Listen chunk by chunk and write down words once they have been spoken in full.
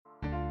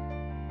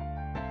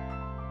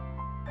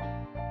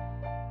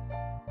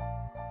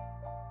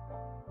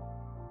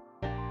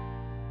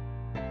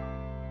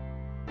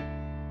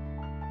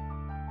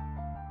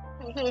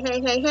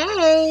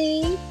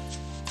Hey.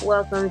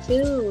 Welcome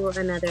to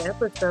another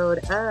episode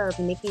of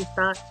Nikki's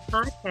Thoughts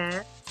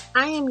Podcast.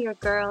 I am your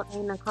girl, A.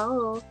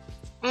 Nicole,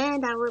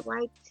 and I would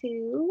like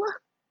to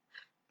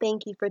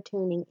thank you for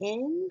tuning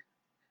in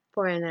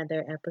for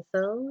another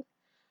episode.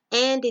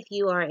 And if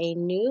you are a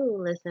new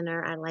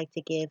listener, I'd like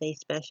to give a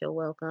special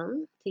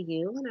welcome to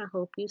you, and I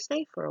hope you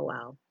stay for a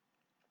while.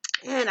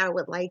 And I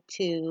would like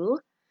to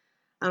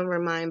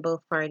remind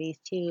both parties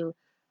to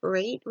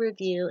rate,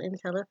 review, and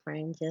tell a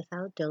friend just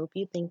how dope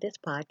you think this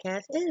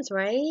podcast is,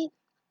 right?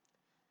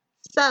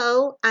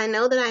 So, I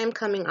know that I am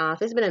coming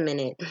off. It's been a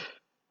minute.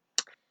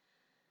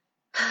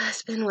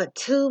 It's been,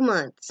 2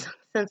 months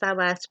since I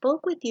last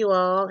spoke with you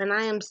all, and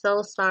I am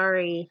so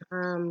sorry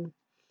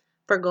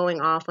for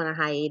going off on a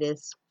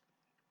hiatus,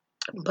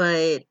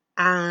 but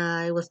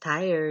I was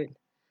tired.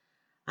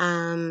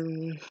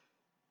 Um,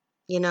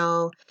 you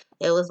know,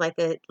 it was like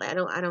I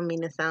don't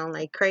mean to sound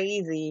like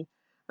crazy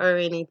or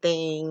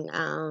anything,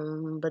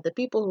 but the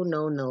people who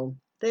know.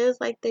 There's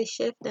like this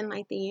shift in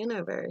like the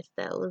universe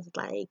that was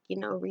like,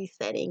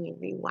 resetting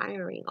and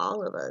rewiring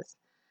all of us.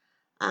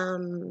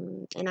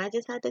 And I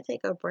just had to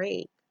take a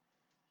break,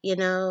 you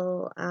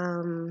know.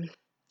 And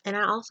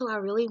I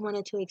really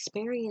wanted to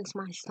experience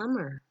my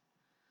summer.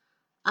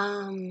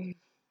 Um,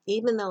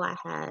 Even though I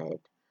had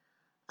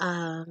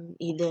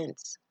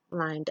events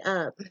lined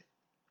up,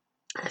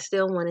 I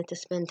still wanted to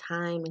spend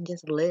time and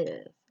just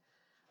live,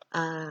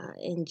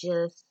 and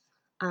just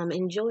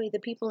enjoy the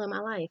people in my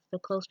life, the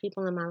close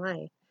people in my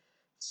life.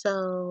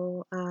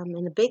 So,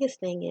 and the biggest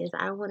thing is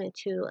I wanted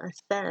to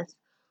assess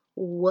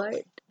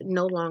what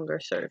no longer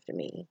served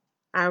me.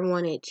 I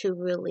wanted to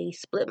really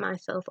split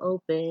myself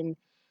open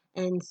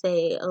and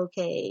say,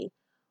 okay,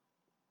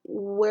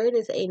 where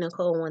does A.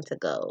 Nicole want to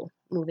go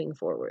moving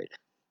forward?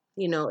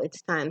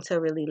 It's time to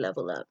really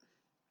level up.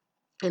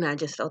 And I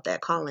just felt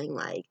that calling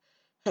like,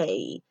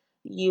 hey,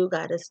 you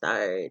got to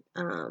start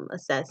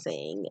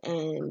assessing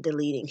and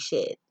deleting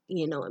shit,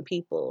 and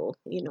people,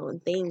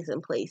 and things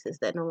and places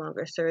that no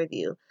longer serve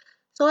you.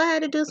 So I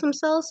had to do some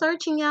soul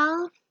searching,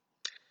 y'all.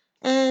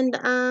 And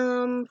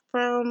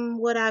from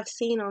what I've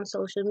seen on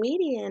social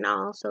media and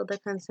also the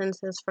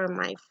consensus from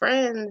my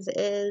friends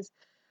is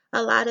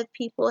a lot of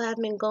people have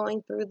been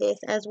going through this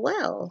as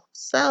well.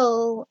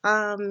 So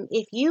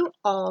if you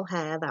all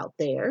have out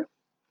there,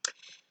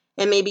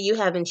 and maybe you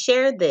haven't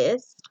shared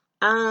this,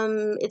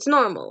 it's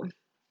normal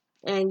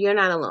and you're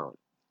not alone,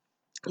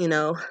 you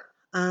know.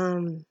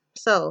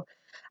 So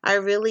I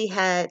really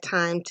had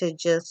time to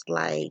just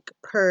like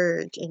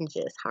purge and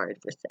just hard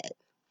reset,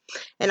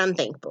 and I'm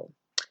thankful.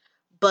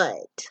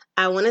 But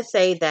I want to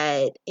say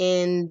that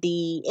in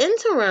the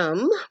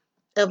interim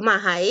of my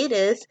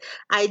hiatus,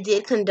 I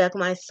did conduct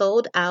my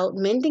sold out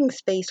mending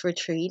space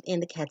retreat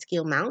in the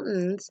Catskill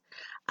Mountains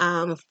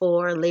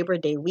for Labor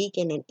Day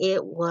weekend, and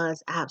it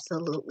was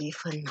absolutely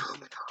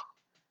phenomenal.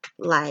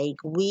 Like,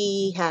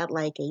 we had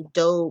like a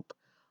dope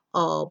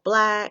all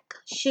black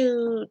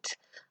shoot.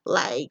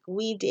 Like,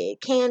 we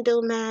did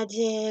candle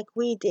magic,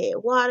 we did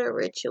water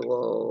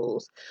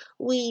rituals,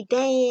 we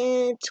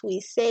danced,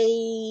 we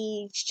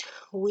saged,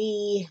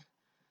 we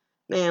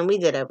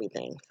did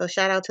everything. So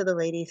shout out to the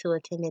ladies who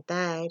attended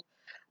that.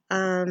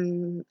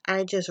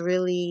 I just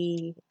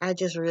really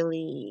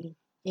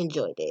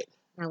enjoyed it.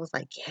 I was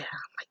like, yeah,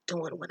 I'm like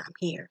doing what I'm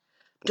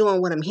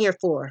here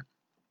for.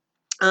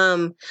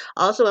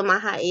 Also in my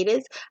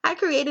hiatus, I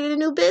created a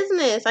new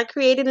business. I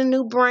created a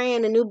new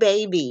brand, a new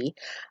baby.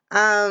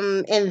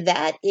 And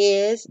that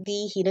is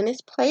the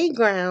Hedonist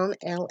Playground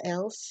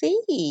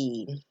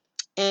LLC.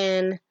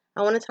 And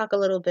I want to talk a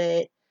little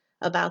bit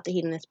about the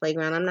Hedonist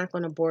Playground. I'm not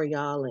going to bore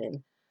y'all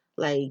and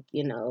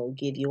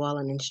give you all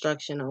an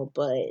instructional,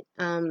 but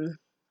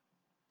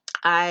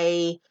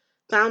I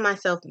found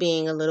myself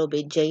being a little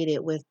bit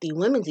jaded with the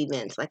women's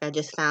events. Like, I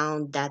just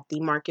found that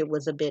the market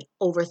was a bit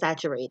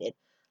oversaturated.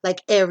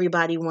 Like,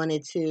 everybody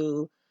wanted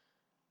to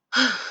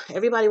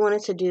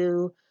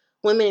do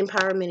women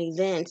empowerment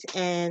events,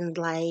 and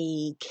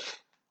like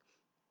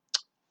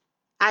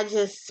I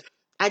just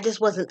I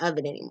just wasn't of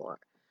it anymore.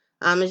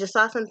 I just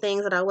saw some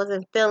things that I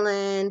wasn't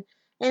feeling,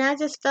 and I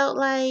just felt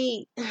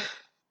like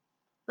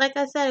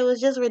I said, it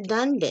was just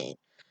redundant.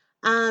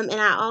 And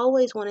I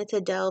always wanted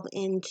to delve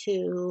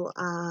into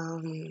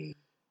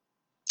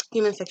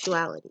human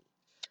sexuality.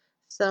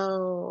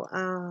 So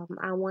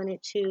I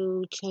wanted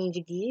to change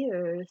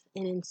gears,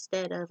 and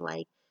instead of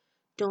like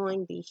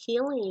doing the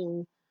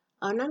healing,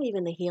 or not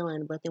even the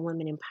healing, but the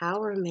women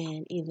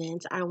empowerment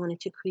events, I wanted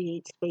to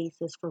create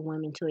spaces for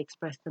women to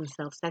express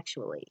themselves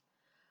sexually,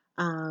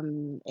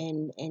 and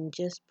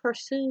just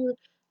pursue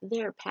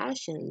their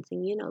passions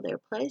and their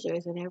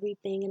pleasures and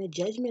everything in a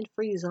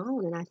judgment-free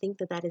zone. And I think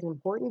that that is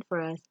important for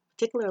us,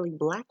 particularly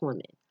Black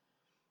women,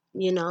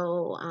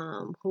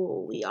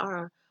 who we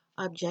are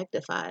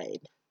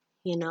objectified,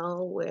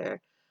 where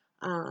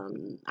our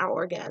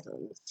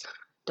orgasms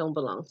don't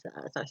belong to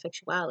us, our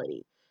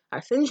sexuality,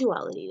 our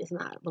sensuality does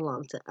not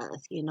belong to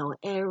us.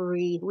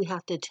 We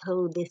have to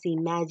toe this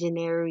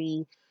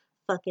imaginary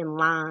fucking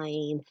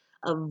line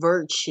of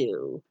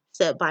virtue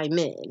set by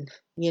men,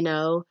 you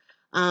know.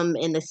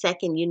 And the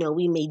second,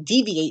 we may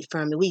deviate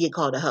from it, we get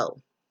called a hoe.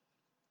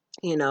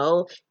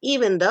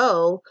 Even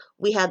though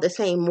we have the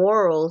same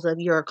morals of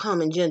you're a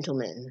common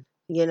gentleman,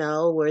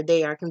 where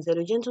they are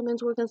considered gentlemen,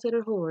 we're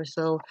considered whores.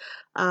 So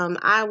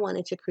I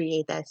wanted to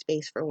create that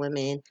space for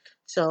women.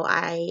 So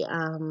I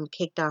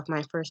kicked off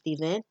my first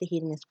event, the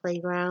Hedonist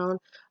Playground,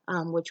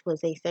 which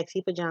was a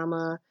sexy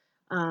pajama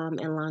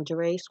and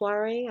lingerie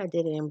soiree. I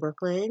did it in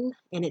Brooklyn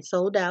and it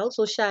sold out.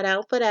 So shout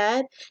out for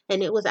that.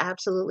 And it was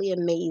absolutely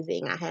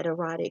amazing. I had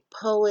erotic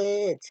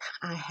poets.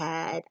 I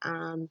had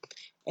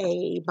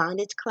a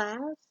bondage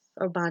class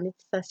or bondage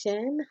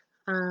session.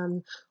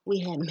 We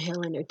had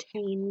male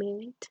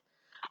entertainment.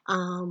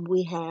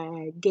 We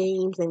had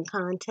games and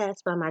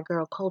contests by my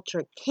girl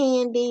Cultured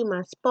Candy,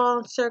 my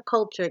sponsor,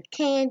 Cultured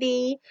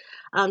Candy.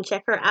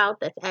 Check her out.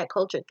 That's at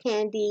Cultured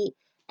Candy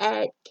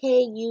at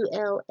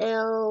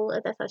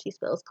KULL. That's how she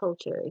spells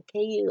culture.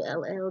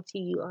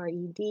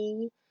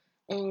 KULLTURED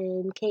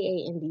and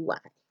KANDY.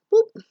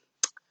 Boop.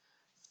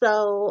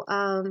 So,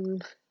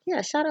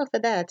 yeah, shout out for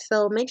that.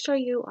 So make sure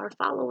you are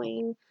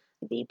following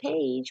the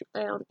page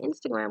on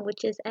Instagram,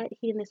 which is at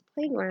Hedonist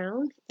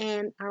Playground,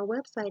 and our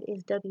website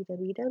is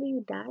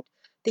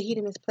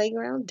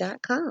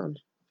www.thehedonistplayground.com.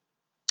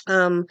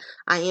 I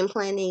am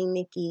planning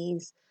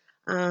Nikki's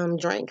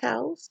drink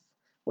house,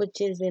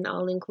 which is an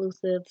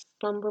all-inclusive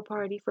slumber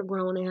party for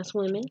grown-ass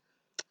women.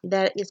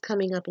 That is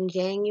coming up in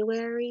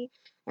January,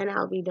 and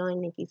I'll be doing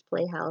Nikki's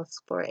Playhouse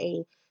for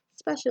a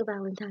special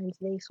Valentine's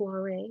Day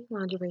soiree,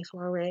 lingerie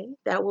soiree.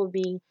 That will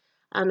be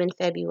in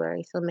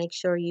February, so make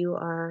sure you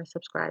are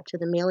subscribed to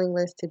the mailing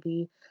list to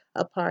be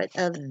a part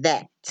of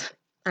that.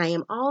 I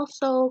am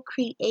also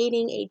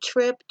creating a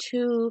trip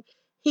to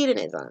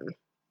Hedonism,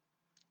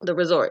 the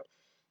resort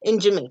in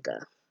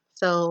Jamaica.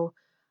 So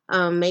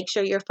make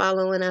sure you're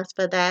following us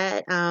for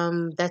that.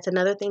 That's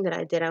another thing that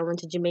I did. I went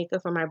to Jamaica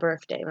for my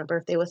birthday. My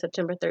birthday was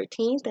September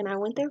 13th, and I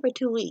went there for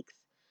 2 weeks.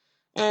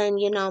 And,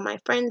 my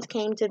friends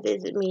came to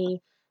visit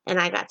me, and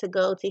I got to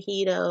go to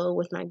Hedo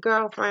with my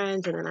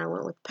girlfriends, and then I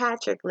went with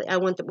Patrick. I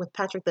went with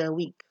Patrick the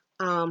week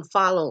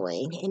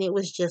following, and it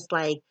was just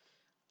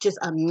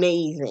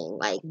amazing.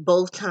 Like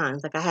both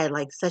times, like I had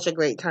like such a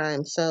great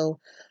time. So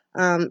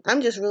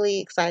I'm just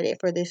really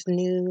excited for this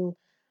new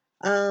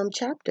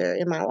chapter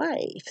in my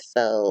life.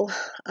 So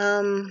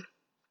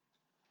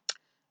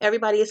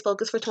everybody is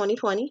focused for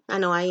 2020. I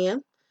know I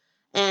am.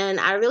 And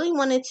I really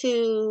wanted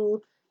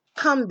to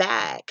come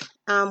back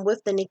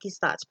with the Nikki's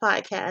Thoughts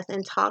podcast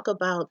and talk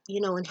about,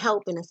 and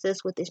help and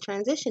assist with this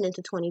transition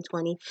into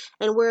 2020.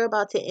 And we're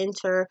about to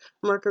enter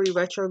Mercury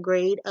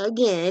retrograde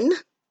again.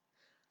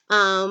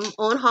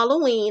 On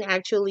Halloween,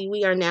 actually,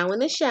 we are now in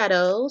the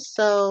shadows.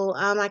 So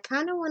I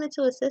kind of wanted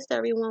to assist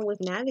everyone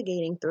with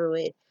navigating through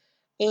it.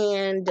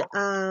 And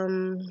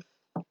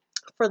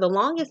for the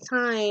longest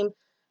time,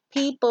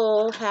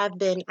 people have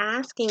been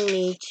asking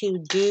me to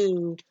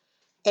do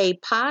a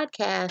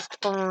podcast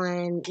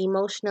on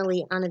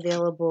emotionally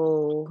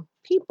unavailable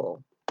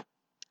people,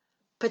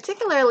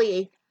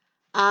 particularly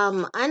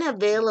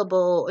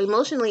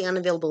emotionally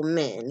unavailable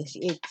men.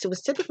 It was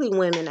typically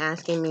women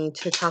asking me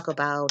to talk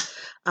about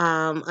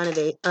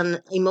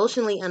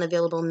emotionally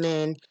unavailable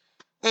men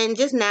and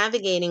just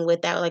navigating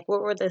with that, like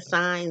what were the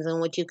signs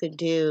and what you could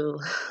do.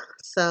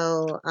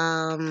 So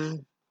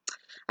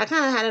I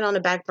kind of had it on the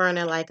back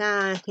burner, like,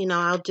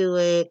 I'll do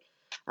it.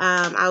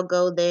 I'll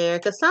go there.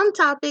 Because some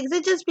topics,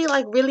 it just be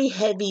like really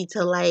heavy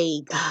to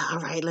like, all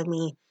right, let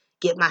me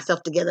get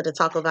myself together to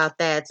talk about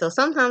that. So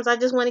sometimes I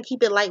just want to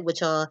keep it light with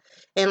y'all.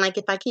 And like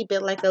if I keep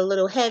it like a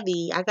little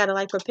heavy, I got to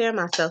like prepare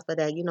myself for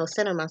that,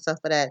 center myself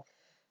for that.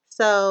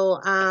 So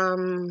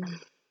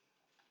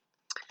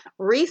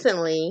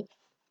recently,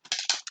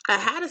 I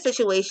had a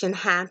situation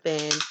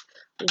happen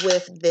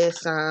with this.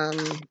 So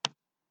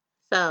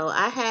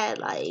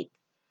I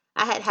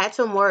had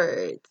some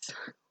words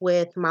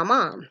with my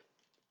mom.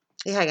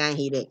 It had gotten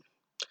heated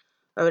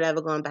or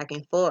whatever, going back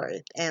and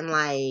forth. And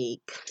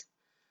like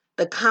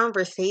the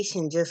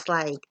conversation just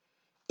like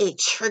it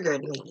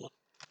triggered me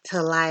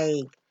to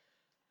like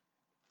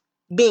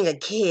being a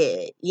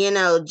kid,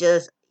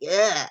 just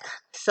yeah.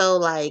 So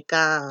like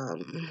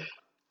when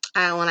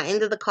I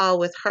ended the call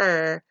with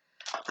her,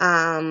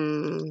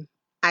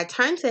 I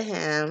turned to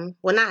him.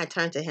 Well, not I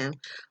turned to him,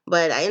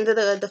 but I ended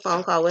the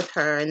phone call with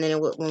her. And then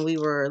when we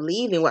were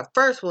leaving,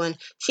 when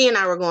she and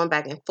I were going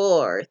back and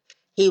forth,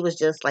 he was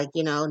just like,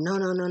 no,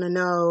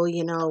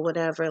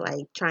 whatever,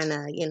 like trying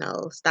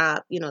to,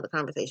 stop, the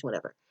conversation,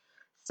 whatever.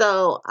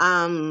 So,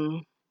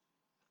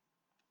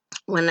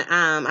 when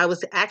I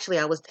was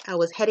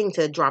heading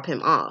to drop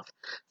him off.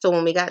 So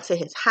when we got to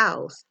his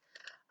house,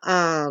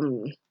 I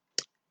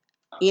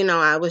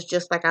was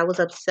just like, I was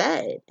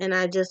upset. And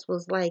I just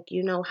was like,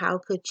 how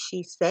could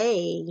she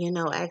say,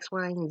 X,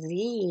 Y, and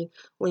Z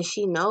when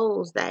she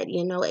knows that,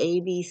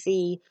 A, B,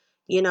 C,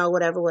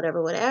 whatever,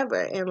 whatever,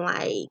 whatever. And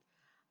like,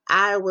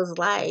 I was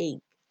like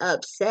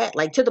upset,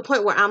 like to the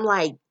point where I'm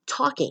like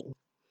talking.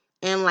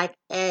 And like,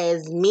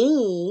 as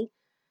me,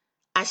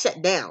 I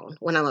shut down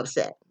when I'm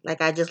upset.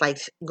 Like I just like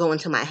go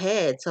into my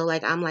head. So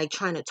like I'm like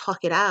trying to talk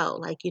it out.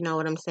 Like you know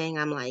what I'm saying?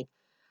 I'm like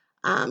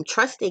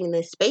trusting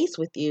this space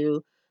with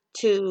you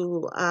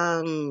to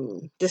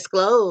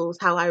disclose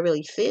how I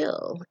really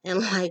feel.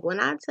 And like when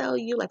I tell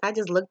you, like I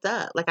just looked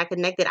up, like I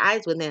connected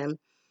eyes with him.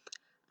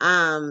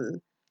 Um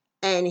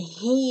and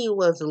he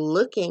was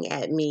looking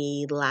at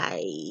me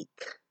like,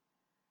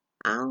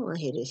 I don't want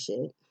to hear this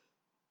shit.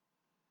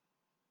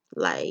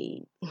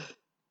 Like, all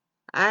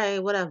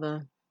right,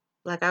 whatever.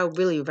 Like I would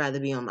really rather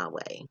be on my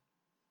way.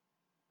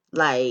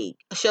 Like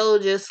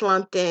shoulder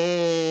slumped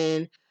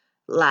in,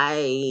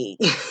 like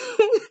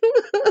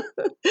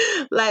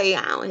like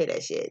I don't hear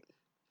that shit.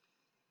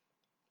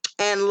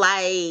 And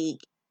like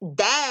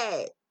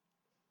that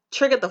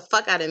triggered the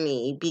fuck out of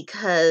me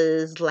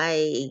because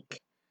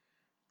like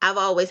I've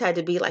always had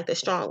to be like the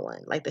strong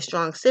one, like the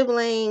strong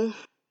sibling,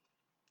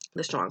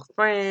 the strong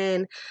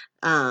friend,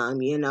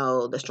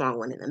 the strong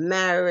one in the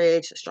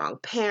marriage, the strong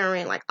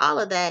parent, like all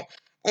of that.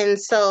 And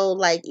so,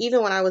 like,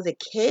 even when I was a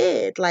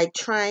kid, like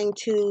trying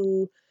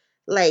to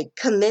like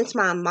convince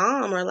my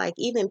mom or like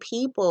even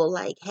people,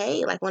 like,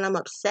 hey, like when I'm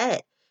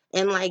upset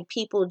and like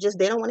people just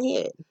they don't want to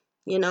hear it.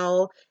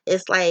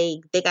 It's like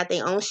they got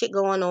their own shit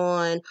going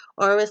on,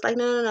 or it's like,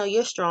 no, no, no,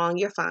 you're strong,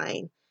 you're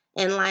fine.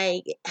 And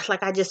like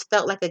I just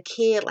felt like a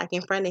kid, like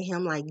in front of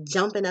him, like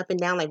jumping up and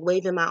down, like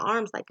waving my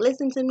arms, like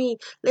listen to me.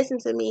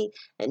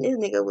 And this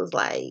nigga was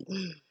like,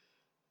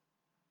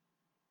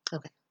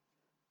 okay,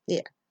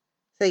 yeah.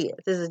 So yeah,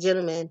 this is a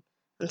gentleman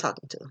I'm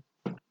talking to.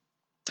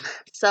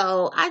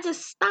 So I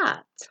just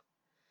stopped.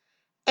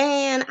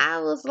 And I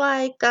was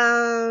like,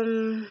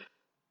 I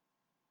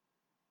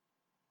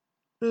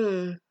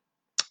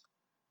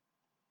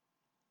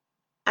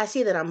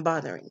see that I'm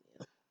bothering you.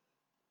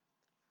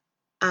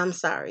 I'm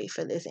sorry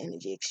for this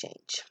energy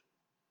exchange.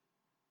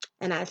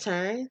 And I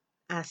turned,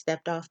 I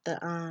stepped off the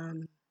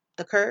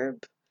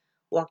curb,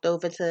 walked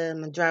over to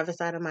my driver's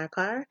side of my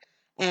car.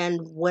 And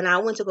when I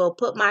went to go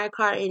put my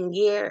car in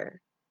gear,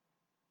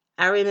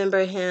 I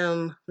remember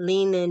him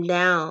leaning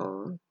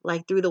down,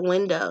 like through the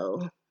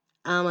window,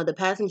 of the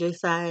passenger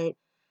side,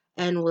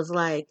 and was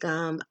like,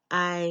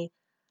 I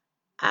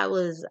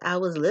was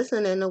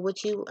listening to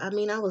what you. I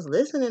mean, I was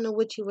listening to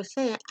what you were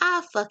saying.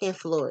 I fucking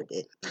floored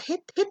it.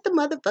 Hit the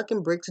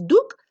motherfucking bricks,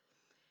 Duke.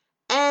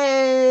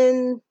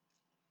 And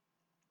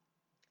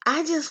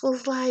I just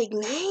was like,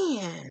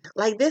 man,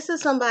 like this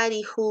is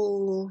somebody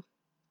who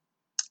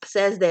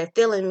says they're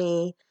feeling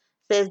me,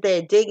 says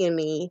they're digging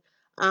me,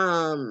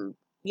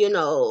 you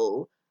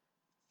know,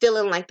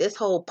 feeling like this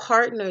whole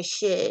partner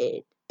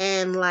shit.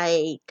 And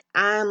like,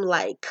 I'm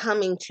like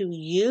coming to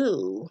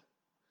you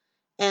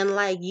and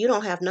like, you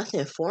don't have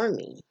nothing for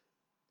me.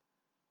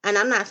 And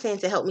I'm not saying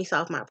to help me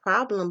solve my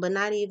problem, but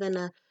not even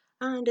I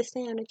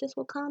understand. It just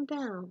will calm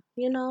down.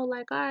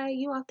 Like, all right,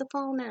 you off the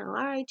phone now. All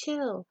right,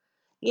 chill.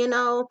 You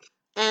know?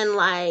 And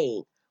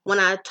like, when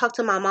I talked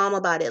to my mom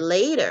about it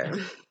later,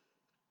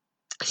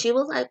 she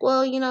was like,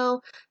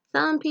 well,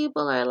 some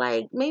people are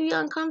like maybe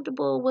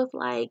uncomfortable with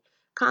like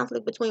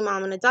conflict between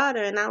mom and a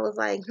daughter. And I was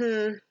like,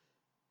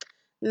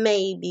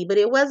 maybe, but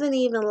it wasn't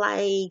even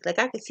like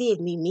I could see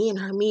it me and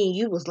her, me and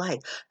you was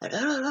like,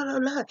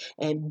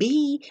 and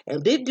B,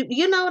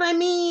 you know what I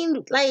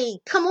mean?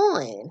 Like, come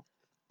on.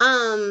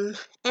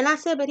 And I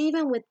said, but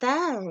even with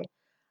that,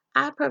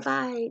 I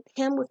provide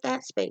him with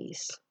that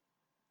space,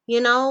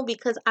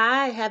 because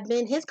I have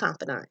been his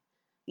confidant.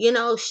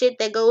 Shit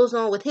that goes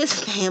on with his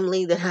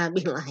family that I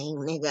be like,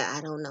 nigga, I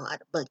don't know how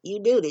the fuck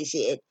you do this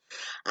shit.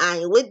 I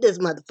ain't with this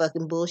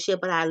motherfucking bullshit,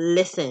 but I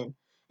listen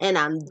and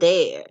I'm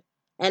there.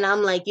 And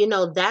I'm like,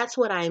 that's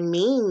what I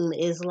mean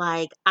is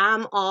like,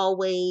 I'm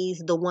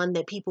always the one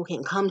that people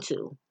can come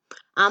to.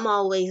 I'm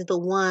always the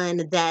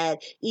one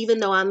that, even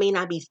though I may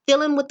not be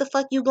feeling what the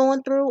fuck you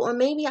going through, or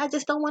maybe I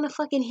just don't want to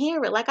fucking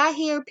hear it. Like, I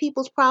hear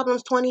people's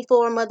problems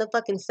 24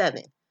 motherfucking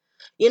 7.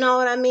 You know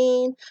what I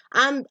mean?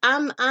 I'm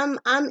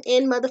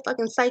in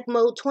motherfucking psych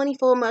mode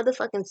 24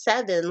 motherfucking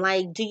 7.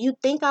 Like, do you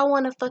think I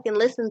want to fucking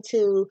listen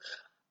to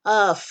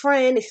a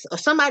friend or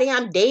somebody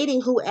I'm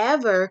dating,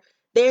 whoever,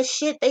 their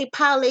shit, they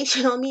pile their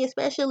shit on me,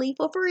 especially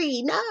for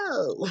free?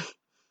 No.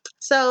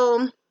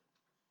 So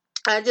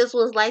I just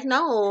was like,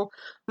 no,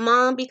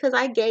 mom, because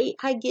I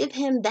give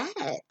him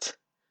that.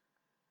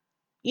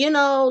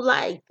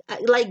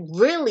 Like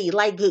really,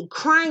 like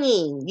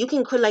crying. You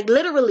can like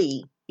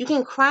literally, you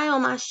can cry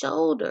on my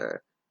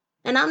shoulder.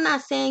 And I'm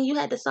not saying you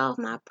had to solve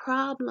my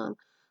problem,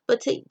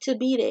 but to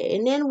be there.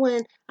 And then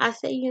when I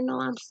say,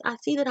 I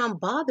see that I'm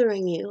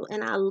bothering you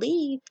and I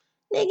leave,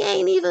 nigga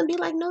ain't even be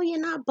like, no, you're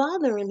not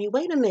bothering me.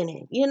 Wait a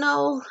minute.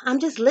 I'm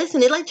just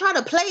listening. Like try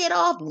to play it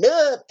off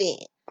nothing.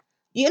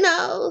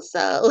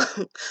 So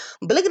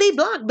blickety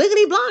block,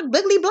 blickety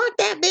block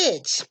that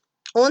bitch.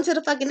 On to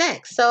the fucking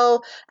next.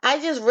 So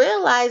I just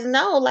realized,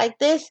 no, like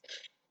this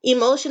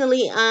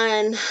emotionally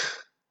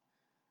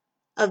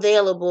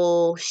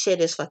unavailable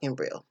shit is fucking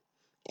real.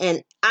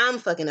 And I'm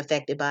fucking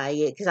affected by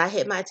it because I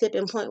hit my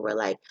tipping point where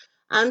like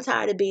I'm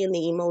tired of being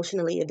the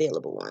emotionally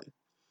available one.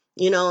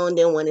 And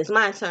then when it's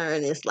my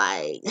turn, it's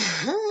like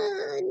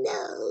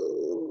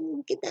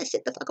take that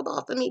shit the fuck up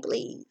off of me,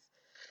 please.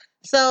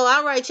 So,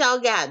 all right, y'all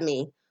got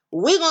me.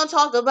 We're going to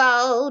talk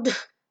about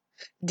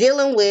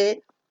dealing with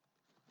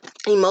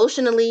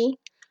emotionally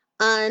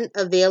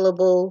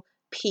unavailable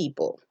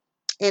people.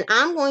 And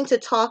I'm going to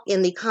talk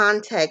in the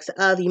context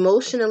of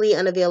emotionally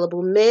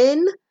unavailable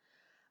men.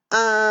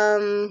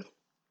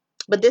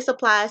 But this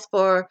applies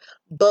for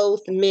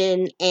both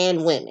men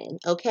and women,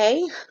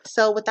 okay?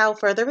 So without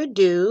further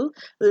ado,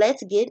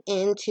 let's get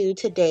into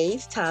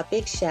today's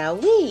topic, shall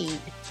we?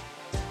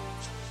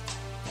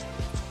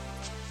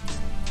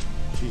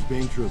 She's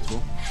being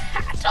truthful.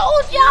 I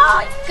told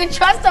y'all you can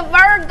trust a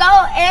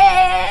Virgo,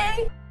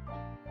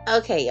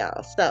 Okay,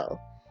 y'all. So,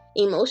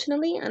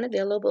 emotionally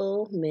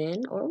unavailable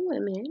men or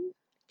women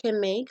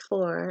can make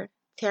for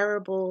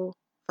terrible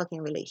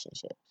fucking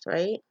relationships,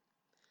 right?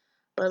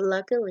 But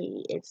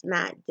luckily, it's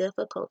not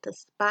difficult to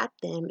spot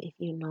them if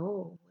you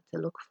know what to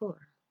look for.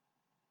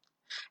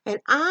 And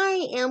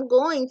I am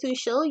going to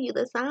show you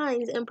the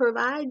signs and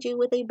provide you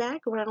with a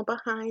background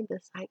behind the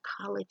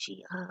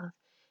psychology of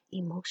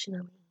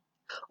emotionally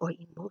or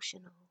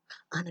emotional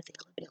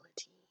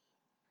unavailability.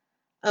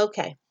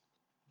 Okay,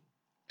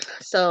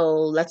 so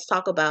let's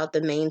talk about the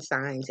main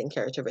signs and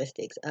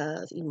characteristics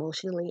of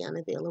emotionally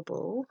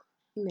unavailable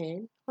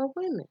men or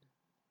women.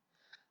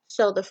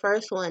 So the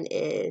first one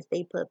is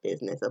they put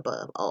business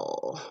above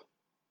all.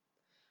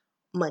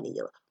 Money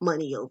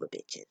over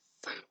bitches.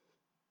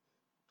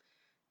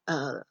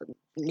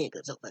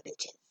 Niggas over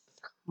bitches.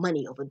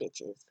 Money over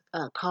bitches.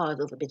 Cars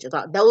over bitches.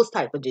 Those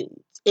type of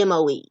dudes.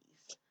 MOEs.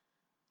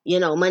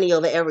 Money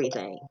over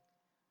everything.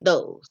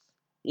 Those.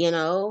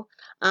 And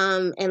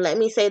let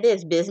me say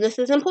this, business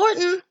is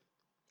important.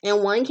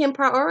 And one can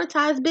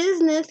prioritize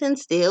business and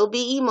still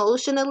be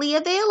emotionally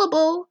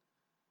available.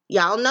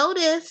 Y'all know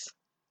this.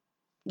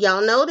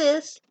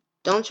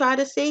 Don't try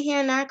to sit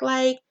here and act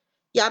like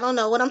y'all don't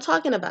know what I'm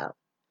talking about.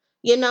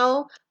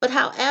 But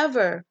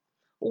however,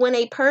 when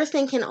a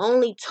person can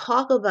only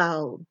talk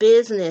about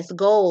business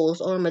goals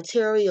or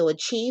material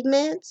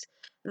achievements,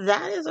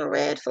 that is a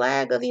red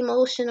flag of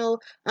emotional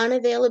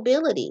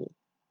unavailability.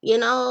 Yeah,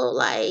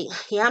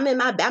 I'm in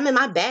my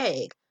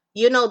bag.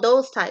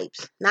 Those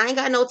types. Now I ain't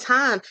got no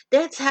time.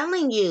 They're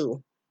telling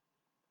you,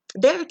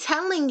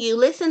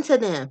 listen to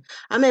them.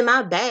 I'm in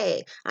my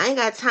bag. I ain't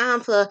got time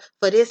for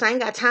this. I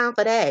ain't got time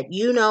for that.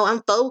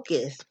 I'm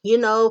focused.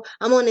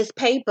 I'm on this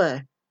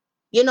paper.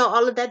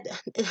 All of that.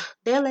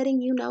 They're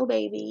letting you know,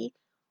 baby,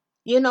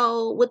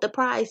 what the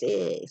prize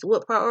is,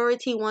 what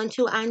priority 1,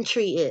 2, and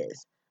 3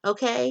 is.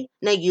 Okay?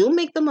 Now you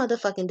make the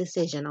motherfucking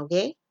decision,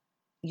 okay?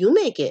 You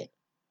make it.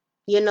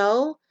 And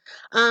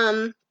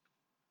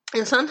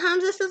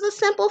sometimes this is a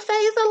simple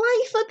phase of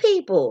life for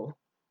people.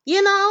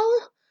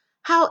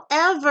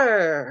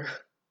 However,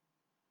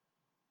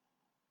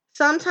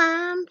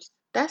 sometimes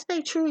that's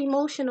their true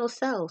emotional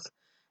selves.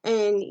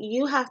 And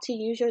you have to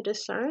use your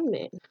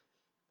discernment.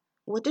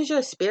 What does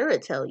your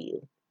spirit tell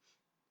you?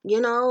 A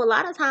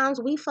lot of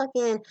times we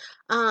fucking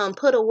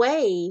put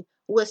away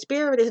what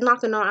spirit is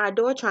knocking on our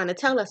door trying to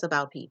tell us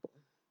about people.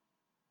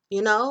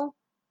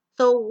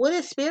 So what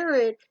is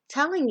spirit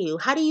telling you?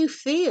 How do you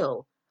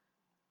feel?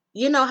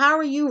 How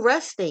are you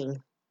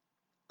resting?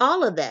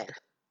 All of that.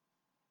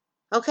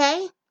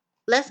 Okay?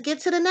 Let's get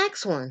to the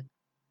next one.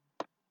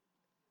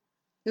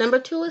 Number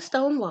 2 is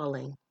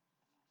stonewalling.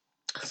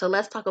 So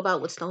let's talk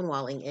about what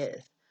stonewalling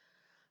is.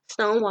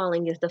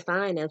 Stonewalling is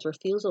defined as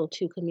refusal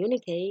to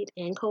communicate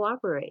and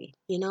cooperate.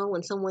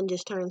 When someone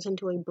just turns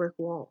into a brick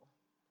wall.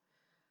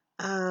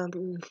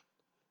 The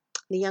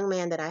young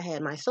man that I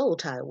had my soul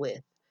tie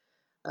with,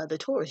 the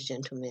Taurus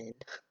gentleman,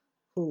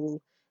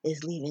 who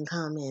is leaving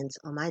comments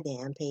on my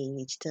damn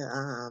page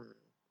to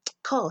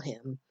call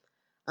him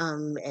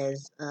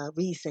as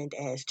recent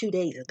as 2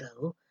 days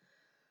ago.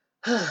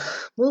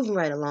 Moving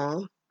right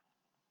along,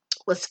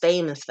 was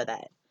famous for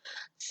that.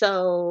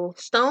 So,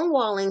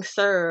 stonewalling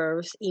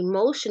serves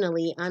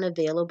emotionally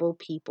unavailable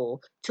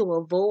people to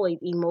avoid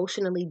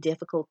emotionally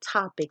difficult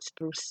topics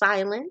through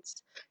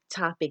silence,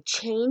 topic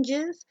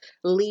changes,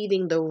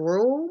 leaving the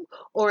room,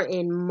 or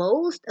in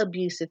most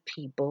abusive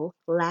people,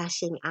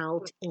 lashing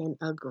out in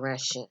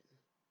aggression.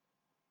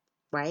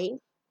 Right?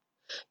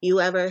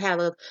 You ever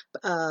have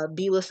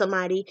be with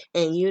somebody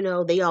and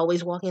they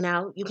always walking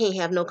out? You can't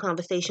have no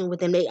conversation with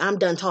them. I'm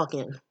done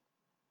talking.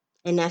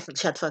 And that's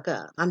shut the fuck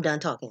up. I'm done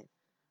talking.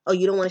 Oh,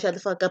 you don't want to shut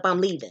the fuck up?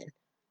 I'm leaving.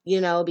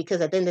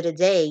 Because at the end of the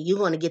day, you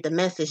want to get the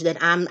message that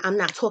I'm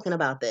not talking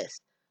about this.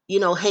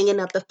 Hanging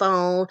up the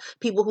phone,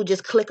 people who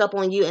just click up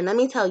on you. And let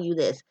me tell you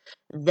this,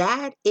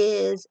 that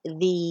is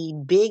the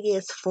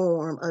biggest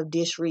form of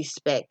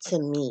disrespect to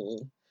me.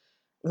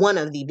 One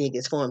of the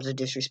biggest forms of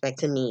disrespect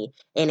to me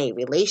in a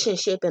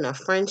relationship, in a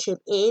friendship,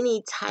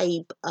 any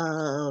type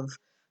of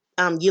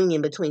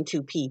union between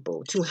two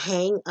people. To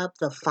hang up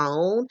the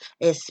phone,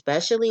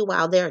 especially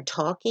while they're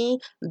talking,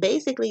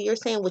 basically you're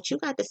saying what you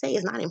got to say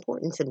is not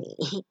important to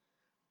me.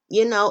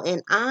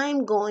 And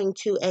I'm going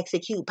to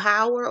execute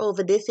power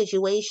over this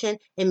situation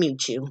and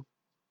mute you.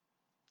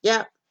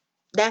 Yep,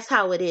 that's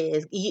how it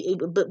is.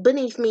 But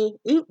beneath me,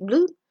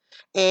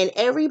 And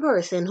every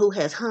person who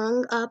has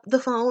hung up the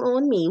phone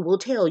on me will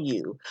tell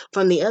you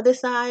from the other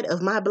side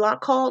of my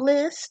block call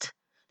list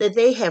that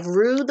they have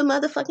ruled the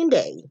motherfucking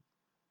day.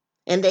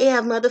 And they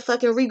have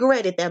motherfucking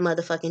regretted that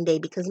motherfucking day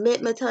because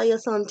let me tell you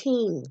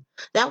something.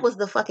 That was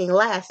the fucking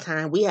last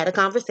time we had a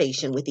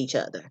conversation with each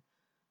other.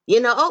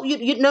 Oh,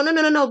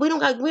 no. We don't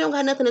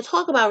got nothing to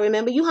talk about.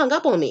 Remember, you hung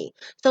up on me.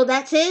 So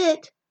that's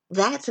it.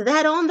 That's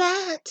that on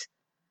that.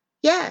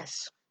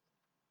 Yes.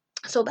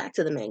 So back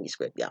to the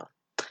manuscript, y'all.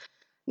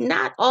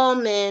 Not all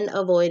men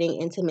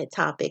avoiding intimate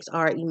topics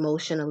are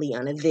emotionally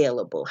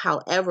unavailable.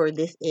 However,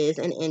 this is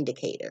an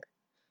indicator.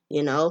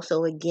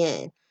 So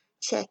again,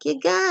 check your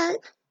gut.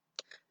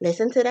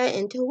 Listen to that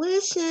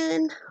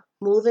intuition.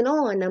 Moving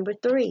on, number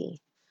 3.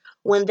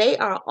 When they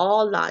are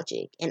all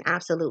logic and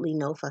absolutely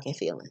no fucking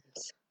feelings.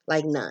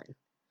 Like none.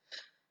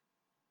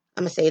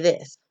 I'm going to say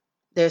this.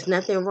 There's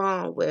nothing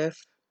wrong with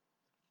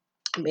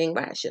being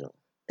rational.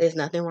 There's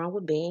nothing wrong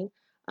with being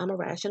a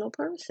rational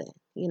person.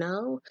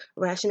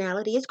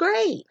 Rationality is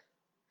great.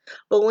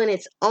 But when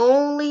it's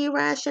only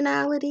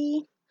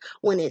rationality,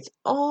 when it's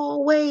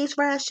always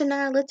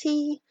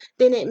rationality,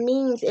 then it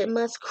means it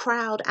must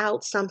crowd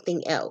out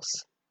something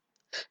else.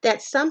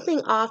 That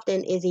something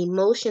often is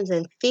emotions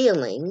and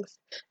feelings.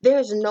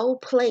 There's no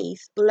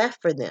place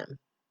left for them.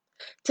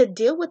 To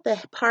deal with the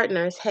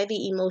partner's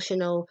heavy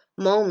emotional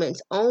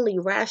moments only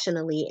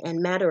rationally and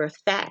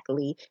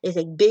matter-of-factly is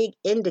a big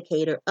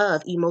indicator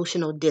of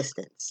emotional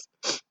distance.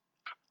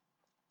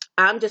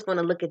 I'm just going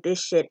to look at this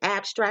shit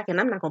abstract and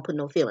I'm not going to put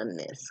no feeling in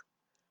this.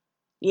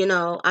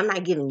 I'm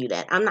not giving you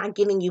that. I'm not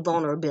giving you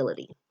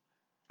vulnerability.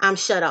 I'm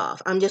shut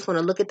off. I'm just going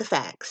to look at the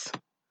facts.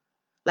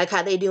 Like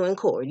how they do in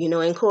court.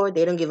 In court,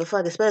 they don't give a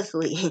fuck,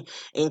 especially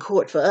in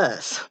court for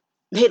us.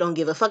 They don't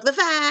give a fuck the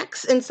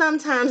facts and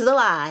sometimes the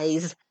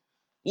lies.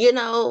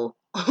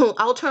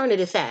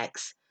 Alternative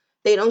facts.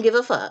 They don't give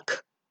a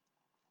fuck.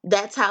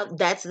 That's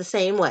the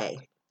same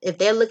way. If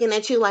they're looking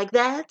at you like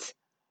that,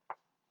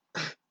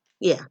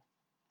 yeah,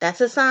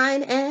 that's a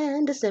sign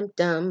and a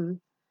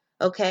symptom.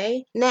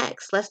 Okay,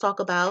 next, let's talk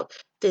about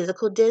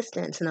physical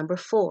distance, number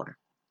 4.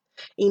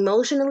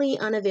 Emotionally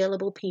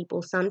unavailable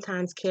people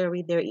sometimes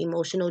carry their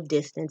emotional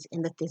distance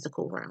in the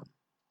physical realm.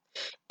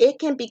 It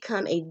can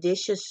become a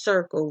vicious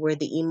circle where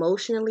the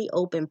emotionally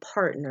open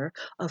partner,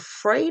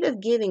 afraid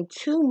of giving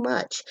too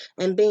much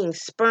and being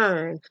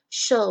spurned,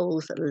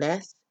 shows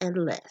less and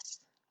less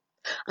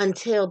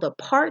until the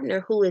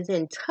partner who is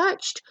in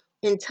touch,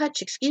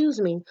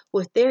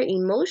 with their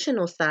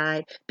emotional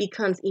side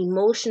becomes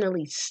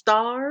emotionally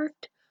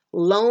starved,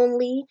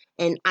 lonely,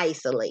 and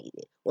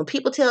isolated. When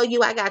people tell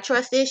you I got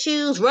trust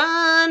issues,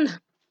 run.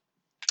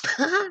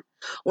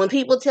 When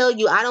people tell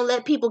you I don't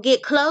let people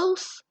get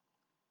close,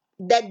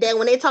 that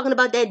when they're talking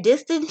about that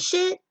distance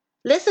shit,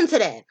 listen to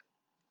that.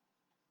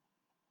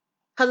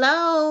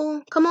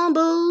 Hello? Come on,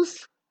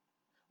 booze.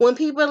 When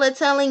people are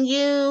telling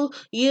you,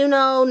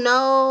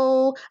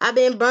 no, I've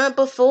been burnt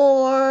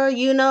before,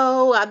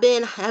 I've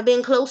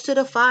been close to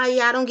the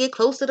fire. I don't get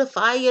close to the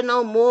fire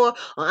no more.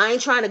 Or I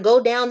ain't trying to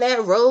go down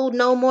that road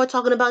no more,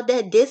 talking about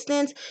that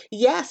distance.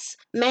 Yes,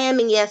 ma'am,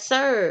 and yes,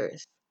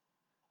 sirs.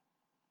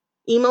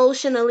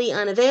 Emotionally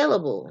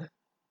unavailable.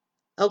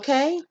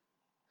 Okay?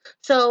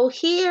 So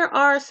here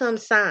are some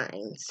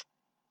signs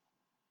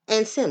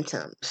and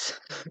symptoms,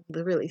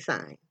 but really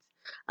signs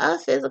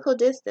of physical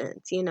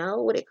distance,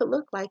 what it could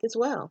look like as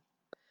well.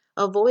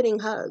 Avoiding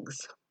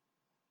hugs,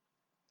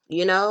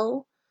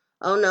 oh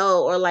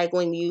no, or like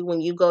when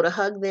you go to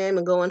hug them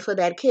and go in for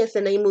that kiss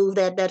and they move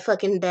that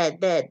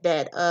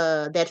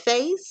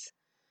face,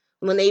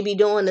 when they be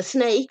doing the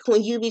snake,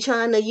 when you be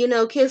trying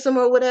to, kiss them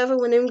or whatever,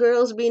 when them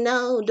girls be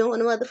doing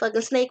the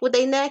motherfucking snake with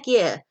their neck,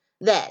 yeah,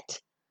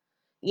 that,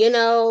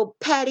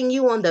 patting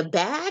you on the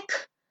back,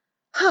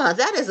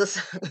 that is a,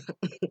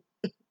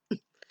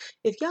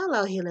 if y'all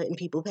out here letting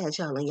people pat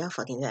y'all on your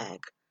fucking back,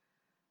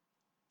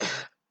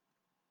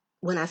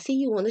 when I see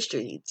you on the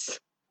streets,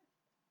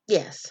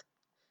 yes,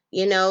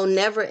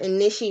 never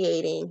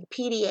initiating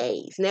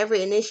PDAs, never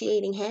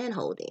initiating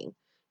hand-holding,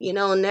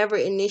 never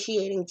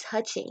initiating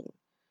touching,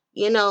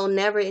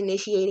 never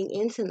initiating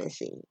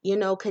intimacy,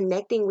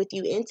 connecting with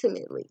you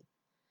intimately,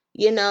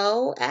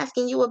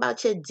 asking you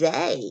about your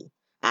day,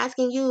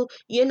 asking you,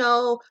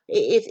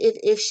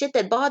 if shit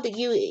that bothered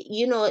you,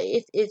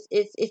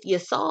 if you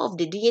solved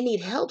it, do you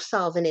need help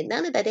solving it?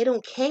 None of that. They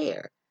don't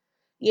care.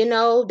 They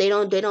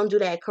don't do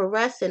that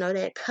caressing or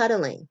that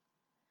cuddling.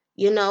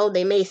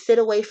 They may sit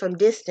away from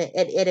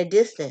at a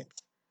distance.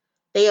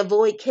 They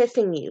avoid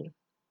kissing you.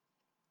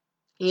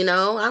 I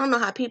don't know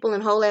how people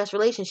in whole ass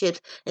relationships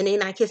and they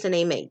not kissing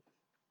their mate.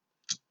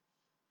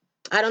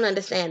 I don't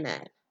understand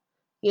that.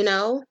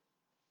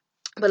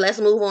 But let's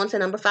move on to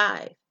number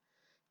 5.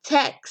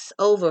 Text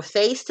over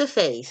face to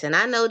face. And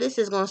I know this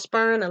is going to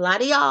spurn a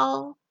lot of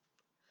y'all.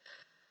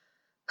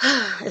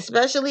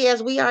 Especially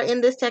as we are in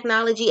this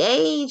technology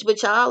age,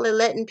 but y'all are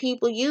letting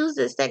people use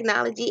this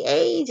technology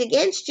age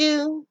against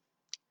you.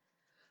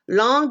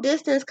 Long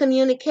distance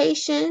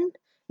communication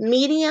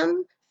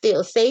medium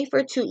feels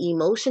safer to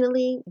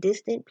emotionally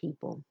distant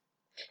people.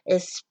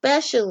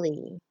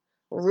 especially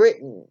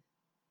written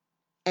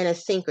and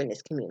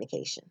asynchronous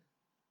communication.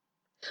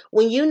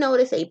 When you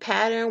notice a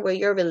pattern where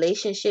your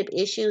relationship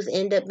issues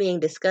end up being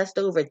discussed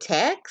over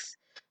text,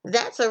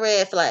 that's a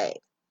red flag.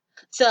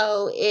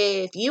 So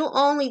if you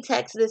only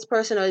text this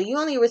person or you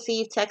only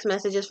receive text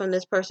messages from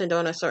this person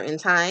during a certain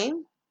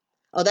time,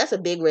 oh, that's a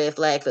big red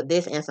flag for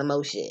this and some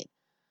more shit.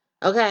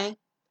 Okay?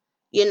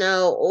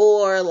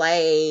 Or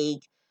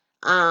like,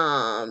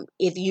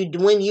 if you,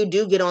 when you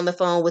do get on the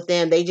phone with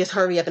them, they just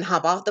hurry up and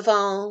hop off the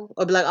phone,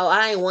 or be like, oh,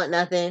 I ain't want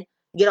nothing,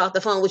 get off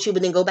the phone with you,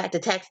 but then go back to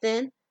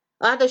texting.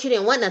 Oh, I thought you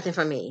didn't want nothing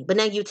from me, but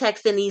now you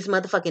texting these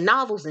motherfucking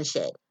novels and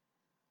shit.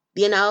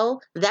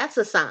 That's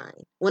a sign.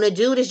 When a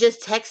dude is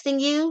just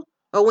texting you,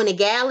 or when a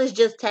gal is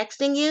just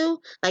texting you,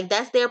 like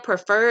that's their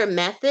preferred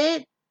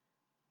method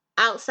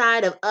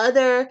outside of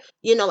other,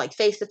 like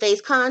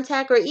face-to-face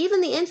contact, or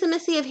even the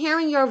intimacy of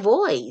hearing your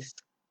voice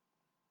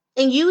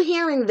and you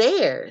hearing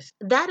theirs.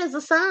 That is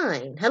a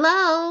sign.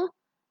 Hello?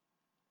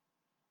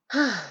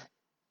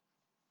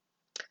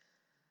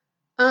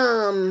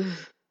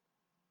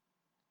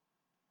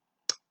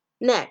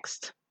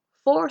 Next,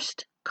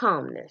 forced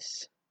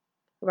calmness,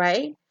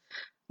 right?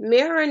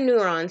 Mirror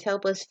neurons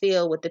help us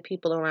feel what the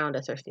people around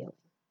us are feeling.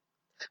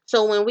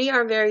 So when we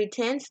are very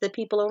tense, the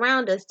people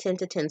around us tend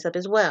to tense up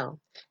as well.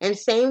 And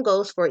same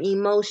goes for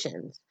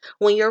emotions.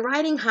 When you're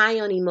riding high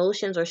on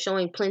emotions or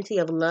showing plenty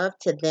of love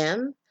to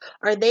them,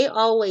 are they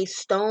always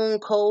stone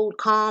cold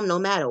calm no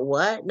matter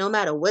what? No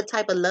matter what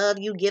type of love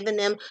you giving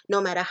them,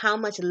 no matter how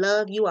much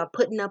love you are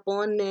putting up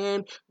on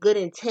them, good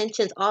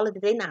intentions, all of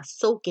it, they not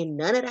soaking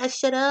none of that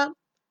shit up?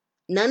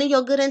 None of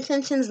your good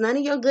intentions, none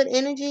of your good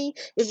energy?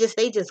 It's just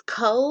they just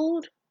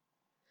cold?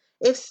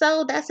 If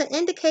so, that's an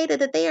indicator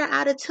that they are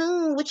out of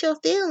tune with your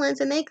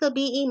feelings and they could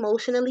be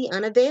emotionally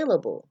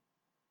unavailable.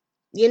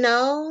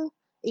 Dude,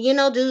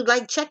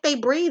 like check their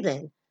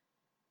breathing.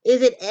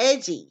 Is it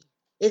edgy?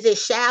 Is it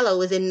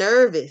shallow? Is it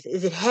nervous?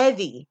 Is it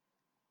heavy?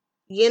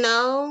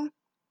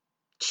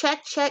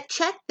 Check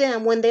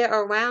them when they're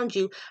around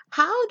you.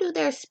 How do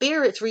their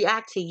spirits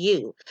react to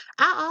you?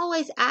 I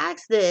always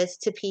ask this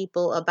to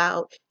people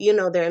about,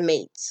 their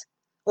mates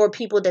or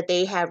people that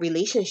they have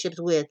relationships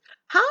with.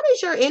 How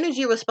does your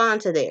energy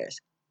respond to theirs?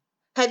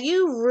 Have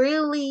you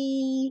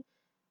really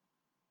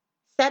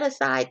set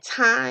aside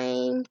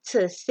time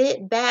to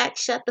sit back,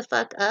 shut the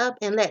fuck up,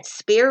 and let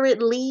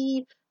spirit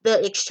lead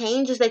the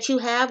exchanges that you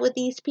have with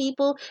these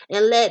people,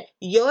 and let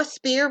your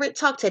spirit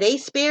talk to their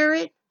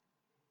spirit,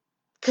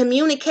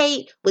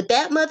 communicate with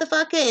that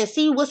motherfucker and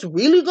see what's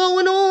really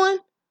going on?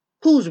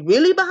 Who's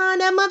really behind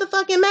that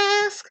motherfucking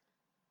mask?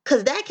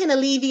 Because that can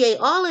alleviate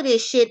all of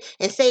this shit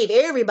and save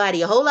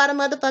everybody a whole lot of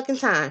motherfucking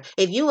time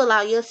if you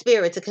allow your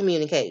spirit to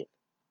communicate.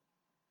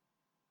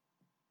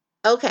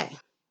 Okay.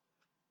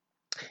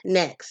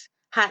 Next,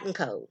 hot and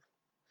cold.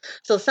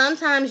 So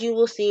sometimes you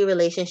will see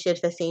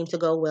relationships that seem to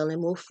go well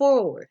and move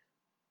forward.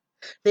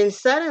 Then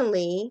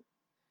suddenly,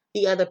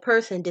 the other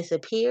person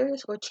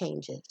disappears or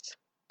changes.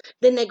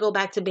 Then they go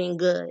back to being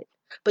good,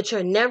 but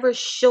you're never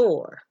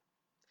sure.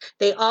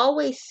 They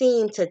always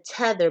seem to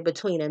tether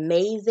between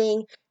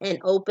amazing and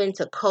open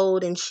to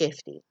cold and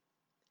shifty.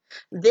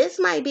 This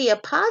might be a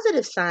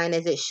positive sign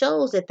as it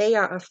shows that they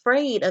are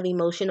afraid of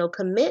emotional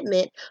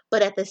commitment,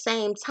 but at the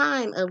same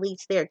time, at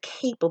least they're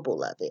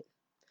capable of it.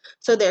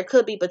 So there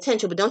could be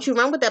potential, but don't you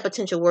run with that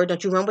potential word.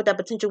 Don't you run with that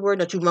potential word.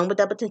 Don't you run with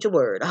that potential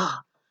word. Oh,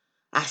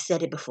 I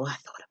said it before I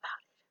thought about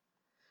it.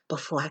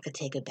 Before I could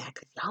take it back.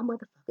 Because y'all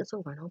motherfuckers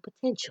will run on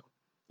potential.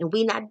 And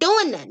we not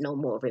doing that no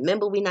more.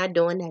 Remember, we not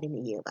doing that in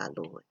the year of our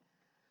Lord.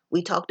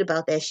 We talked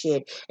about that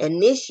shit in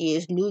this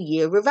year's New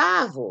Year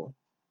revival.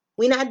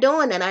 We not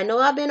doing that. I know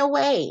I've been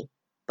away.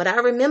 But I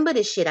remember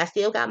this shit. I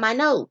still got my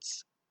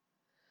notes.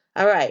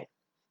 All right.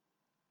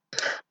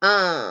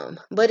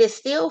 But it's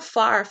still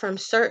far from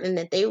certain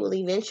that they will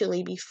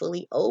eventually be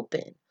fully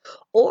open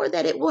or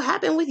that it will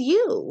happen with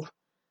you.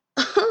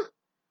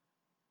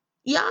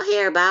 Y'all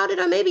hear about it,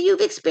 or maybe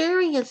you've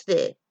experienced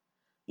it.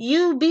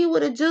 You be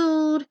with a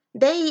dude,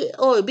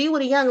 or be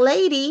with a young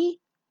lady,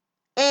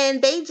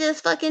 and they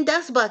just fucking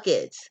dust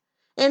buckets.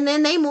 And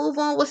then they move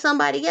on with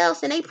somebody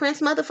else, and they Prince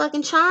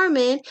motherfucking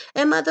Charming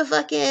and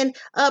motherfucking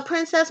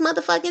Princess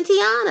motherfucking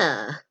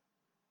Tiana.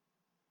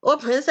 Or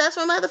Princess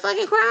from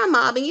motherfucking Crime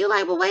Mob. And you're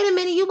like, well, wait a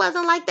minute, you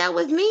wasn't like that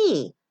with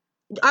me.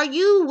 Are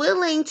you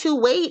willing to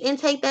wait and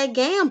take that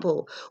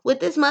gamble with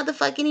this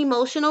motherfucking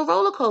emotional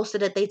roller coaster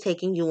that they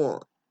taking you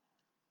on?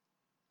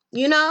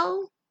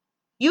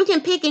 You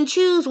can pick and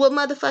choose what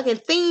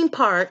motherfucking theme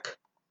park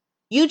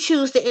you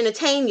choose to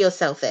entertain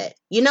yourself at.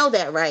 You know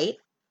that, right?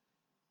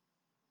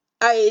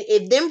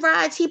 If them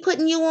rides he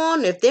putting you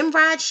on, if them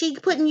rides she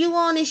putting you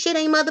on and shit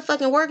ain't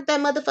motherfucking worth that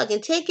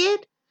motherfucking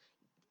ticket,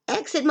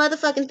 exit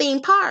motherfucking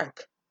theme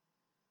park.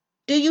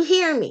 Do you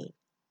hear me?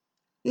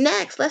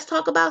 Next, let's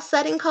talk about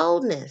sudden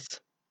coldness.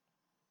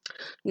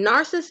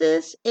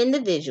 Narcissist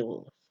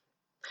individuals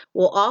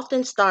will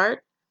often start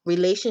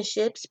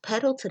relationships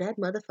pedal to that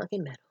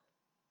motherfucking metal.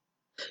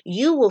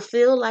 You will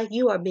feel like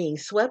you are being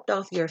swept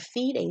off your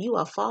feet and you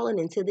are falling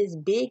into this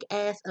big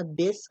ass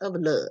abyss of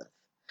love.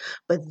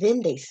 But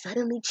then they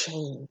suddenly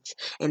change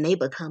and they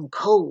become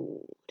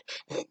cold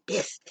and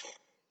distant.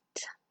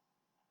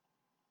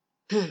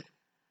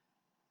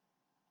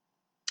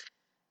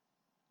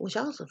 Which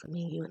also for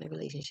me, you in a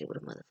relationship with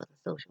a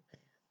motherfucking sociopath.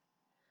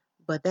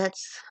 But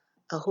that's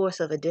a horse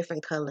of a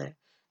different color,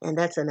 and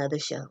that's another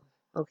show.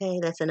 Okay?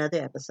 That's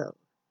another episode.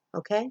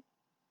 Okay?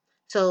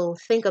 So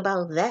think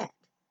about that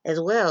as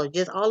well.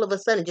 Just all of a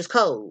sudden, just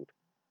cold.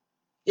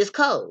 Just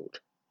cold.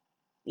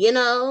 You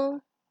know?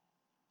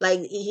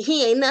 Like,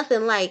 he ain't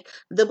nothing like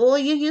the boy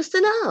you used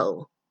to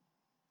know.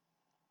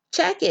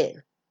 Check it.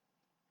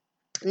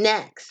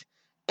 Next,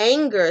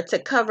 anger to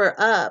cover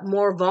up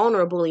more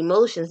vulnerable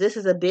emotions. This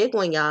is a big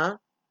one, y'all.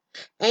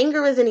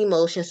 Anger is an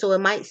emotion, so it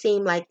might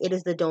seem like it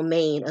is the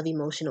domain of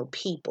emotional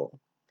people.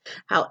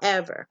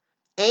 However,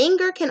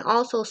 anger can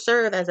also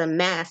serve as a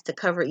mask to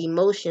cover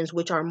emotions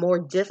which are more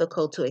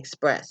difficult to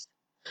express.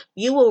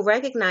 You will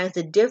recognize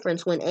the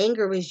difference when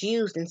anger is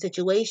used in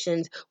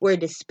situations where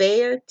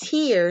despair,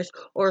 tears,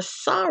 or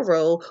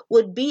sorrow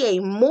would be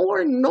a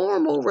more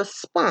normal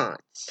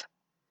response,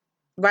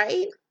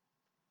 right?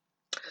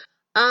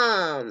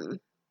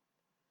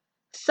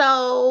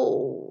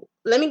 So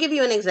let me give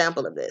you an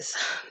example of this.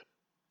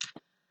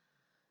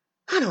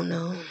 I don't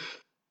know.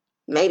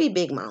 Maybe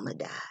Big Mama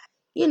died.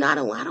 I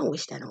don't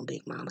wish that on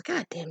Big Mama.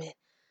 God damn it.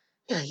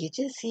 Yeah,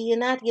 you're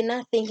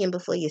not thinking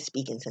before you're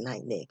speaking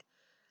tonight, Nick.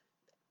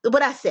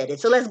 But I said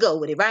it, so let's go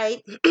with it,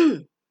 right?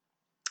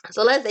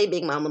 So let's say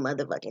Big Mama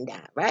motherfucking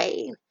died,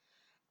 right?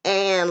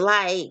 And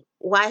like,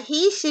 why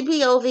he should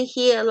be over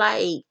here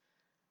like,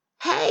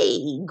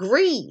 hey,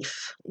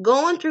 grief,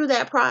 going through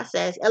that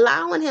process,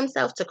 allowing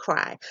himself to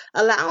cry,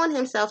 allowing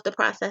himself to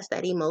process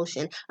that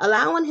emotion,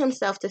 allowing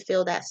himself to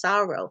feel that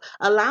sorrow,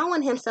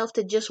 allowing himself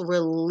to just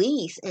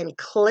release and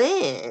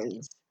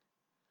cleanse.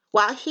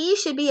 While he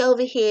should be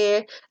over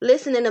here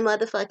listening to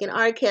motherfucking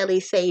R. Kelly,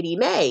 Sadie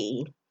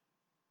Mae,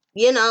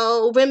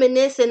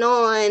 reminiscing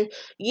on,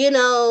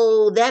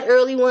 that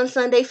early one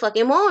Sunday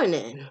fucking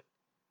morning.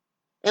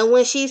 And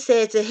when she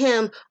said to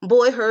him,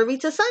 boy, hurry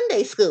to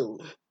Sunday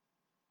school.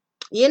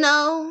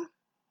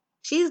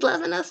 She's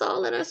loving us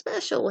all in her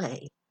special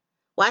way.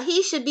 While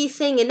he should be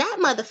singing that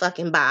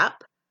motherfucking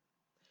bop,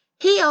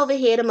 he over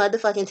here the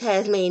motherfucking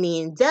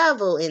Tasmanian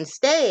devil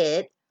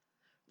instead,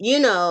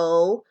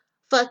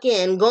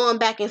 fucking going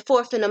back and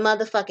forth in the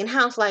motherfucking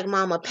house like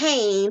Mama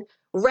Payne,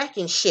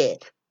 wrecking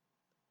shit.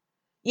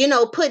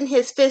 Putting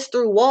his fist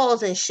through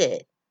walls and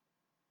shit.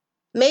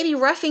 Maybe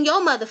roughing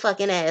your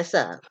motherfucking ass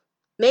up.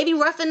 Maybe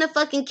roughing the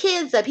fucking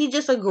kids up. He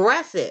just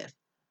aggressive.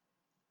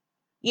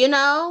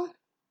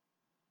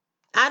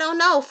 I don't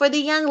know. For the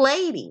young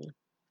lady.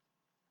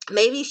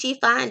 Maybe she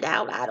find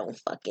out. I don't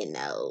fucking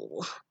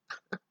know.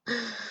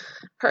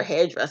 Her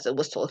hairdresser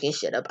was talking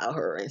shit about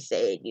her and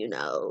said,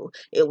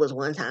 it was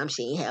one time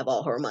she didn't have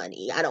all her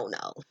money. I don't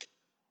know.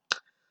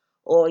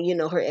 Or,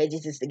 her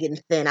edges is getting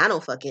thin. I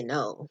don't fucking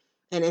know.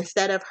 And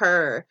instead of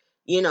her,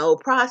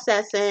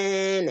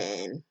 processing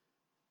and,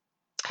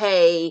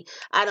 hey,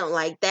 I don't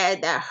like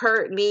that. That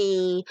hurt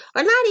me.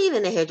 Or not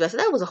even a hairdresser.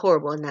 That was a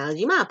horrible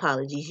analogy. My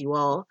apologies, you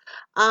all.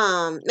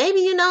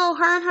 Maybe,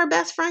 her and her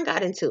best friend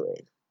got into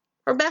it.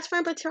 Her best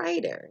friend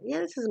betrayed her. Yeah,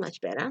 this is much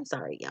better. I'm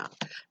sorry, y'all.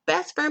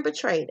 Best friend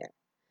betrayed her.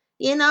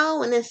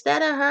 And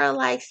instead of her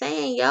like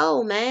saying,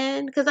 yo,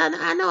 man, because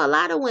I know a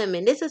lot of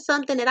women, this is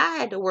something that I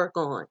had to work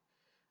on.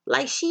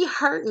 Like, she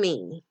hurt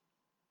me.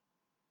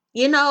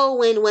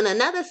 When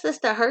another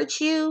sister hurts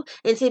you,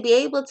 and to be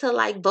able to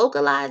like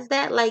vocalize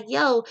that, like,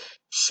 yo,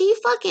 she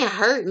fucking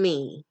hurt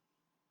me.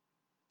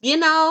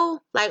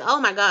 Like, oh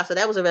my God. So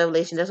that was a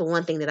revelation. That's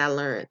one thing that I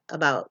learned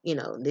about,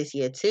 this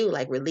year too,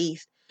 like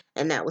released.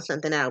 And that was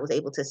something that I was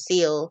able to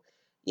seal,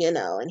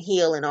 and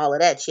heal and all of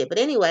that shit. But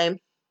anyway,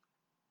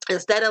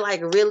 instead of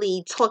like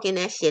really talking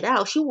that shit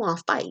out, she want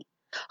to fight.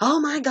 Oh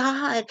my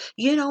God,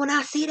 when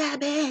I see that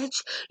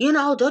bitch,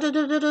 da da da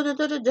da da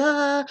da da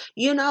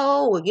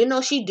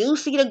da, she do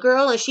see the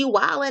girl and she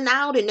wilding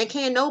out and they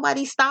can't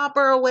nobody stop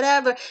her or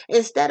whatever.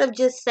 Instead of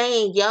just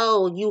saying,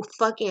 yo, you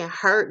fucking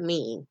hurt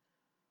me.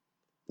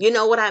 You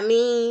know what I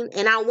mean?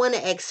 And I want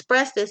to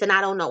express this and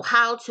I don't know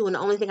how to, and the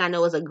only thing I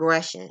know is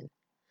aggression.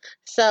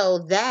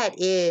 So that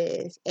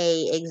is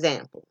a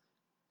example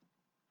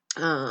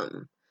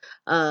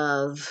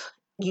of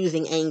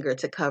using anger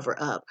to cover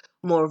up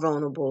more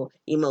vulnerable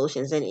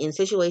emotions, and in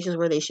situations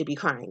where they should be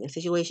crying, in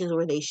situations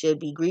where they should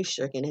be grief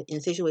stricken,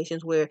 in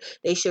situations where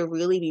they should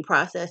really be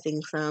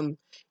processing some,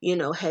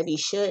 heavy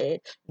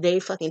shit, they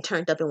fucking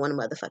turned up and want to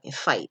motherfucking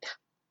fight.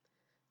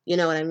 You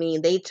know what I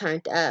mean? They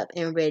turned up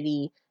and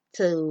ready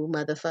to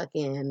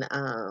motherfucking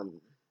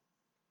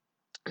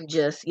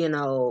just,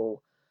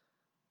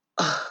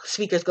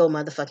 speakers go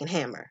motherfucking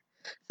hammer.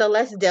 So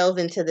let's delve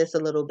into this a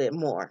little bit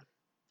more.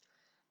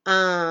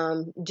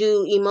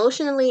 Do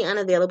emotionally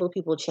unavailable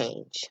people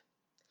change?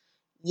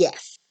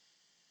 Yes,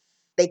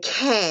 they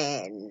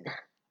can.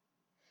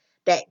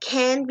 That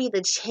can be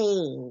the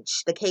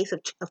change, the case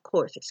of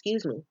course,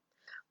 excuse me.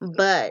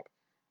 But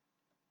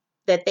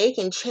that they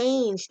can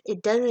change,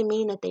 it doesn't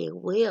mean that they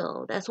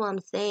will. That's what I'm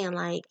saying.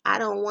 Like, I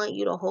don't want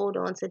you to hold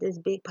on to this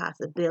big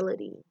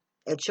possibility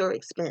at your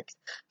expense,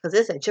 because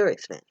it's at your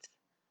expense.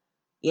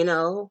 You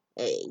know,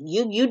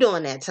 you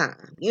doing that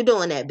time, you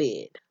doing that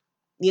bid.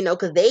 You know,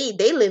 because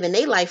they living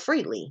their life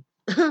freely,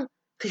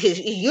 because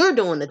you're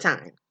doing the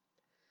time.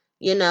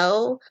 You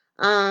know,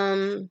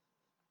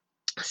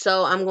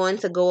 so I'm going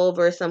to go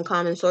over some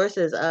common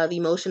sources of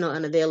emotional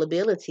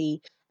unavailability,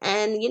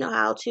 and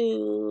how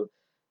to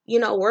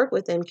work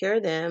with them,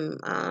 cure them,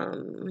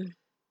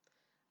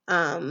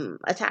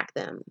 attack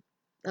them,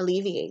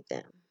 alleviate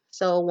them.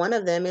 So one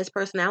of them is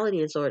personality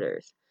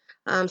disorders.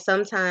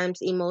 Sometimes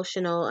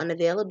emotional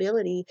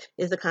unavailability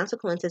is the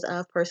consequences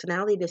of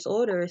personality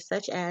disorders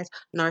such as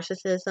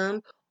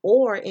narcissism,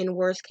 or in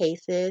worst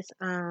cases,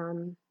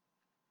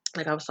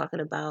 like I was talking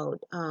about,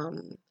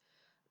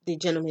 the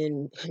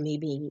gentleman may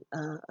be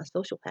a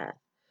sociopath.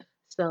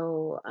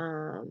 So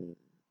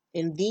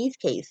in these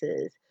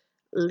cases,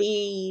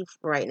 leave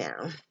right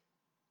now,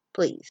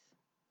 please,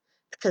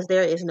 because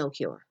there is no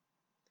cure.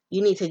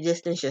 You need to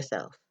distance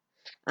yourself.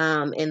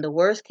 In the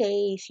worst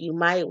case, you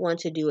might want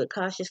to do it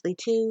cautiously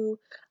too,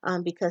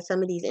 because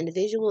some of these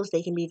individuals,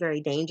 they can be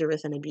very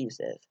dangerous and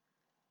abusive.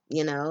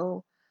 You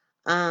know.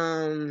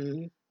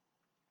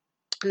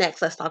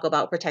 Next, let's talk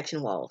about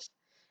protection walls.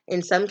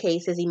 In some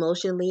cases,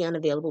 emotionally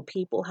unavailable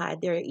people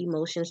hide their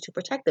emotions to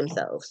protect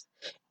themselves.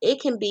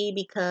 It can be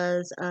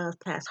because of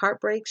past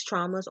heartbreaks,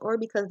 traumas, or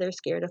because they're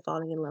scared of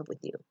falling in love with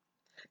you.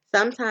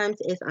 Sometimes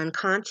it's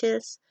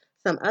unconscious,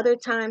 some other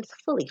times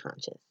fully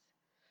conscious.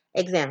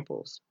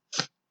 Examples.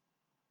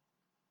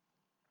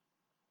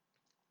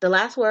 The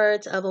last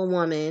words of a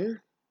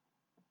woman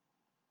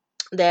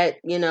that,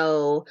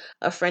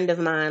 a friend of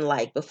mine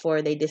liked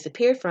before they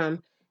disappeared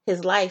from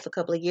his life a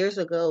couple of years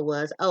ago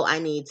was, "Oh, I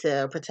need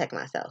to protect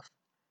myself."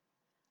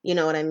 You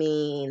know what I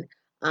mean?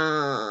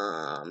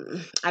 I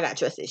got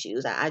trust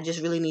issues. I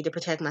just really need to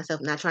protect myself,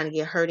 not trying to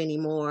get hurt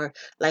anymore.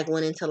 Like,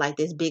 went into like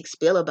this big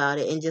spill about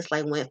it and just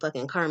like went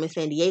fucking Carmen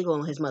Sandiego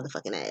on his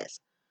motherfucking ass.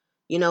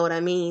 You know what I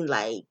mean?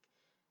 Like,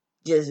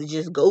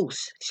 just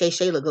ghost.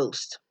 Shayla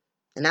ghost.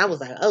 And I was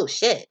like, oh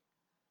shit,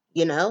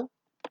 you know?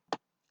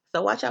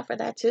 So watch out for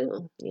that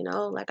too.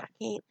 Like, I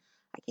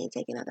can't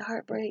take another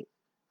heartbreak.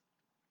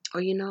 Or,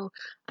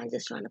 I'm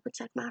just trying to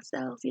protect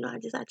myself. I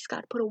just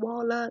got to put a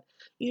wall up,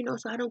 so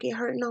I don't get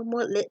hurt no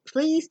more.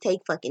 Please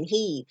take fucking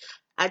heed.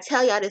 I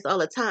tell y'all this all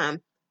the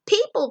time.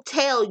 People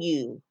tell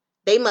you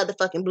they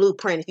motherfucking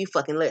blueprint if you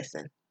fucking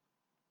listen.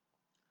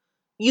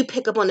 You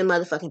pick up on the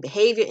motherfucking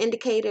behavior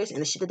indicators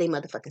and the shit that they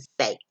motherfucking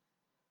say.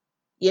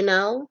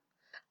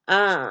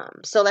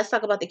 So let's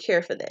talk about the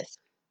cure for this.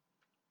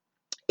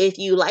 If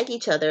you like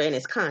each other and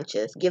it's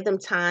conscious, give them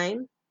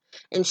time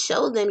and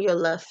show them your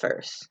love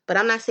first. But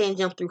I'm not saying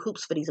jump through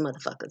hoops for these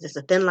motherfuckers. There's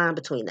a thin line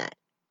between that.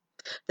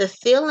 The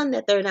feeling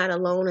that they're not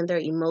alone in their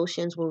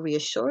emotions will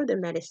reassure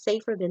them that it's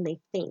safer than they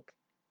think.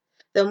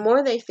 The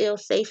more they feel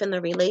safe in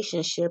the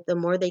relationship, the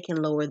more they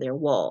can lower their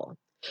wall.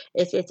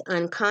 If it's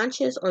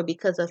unconscious or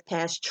because of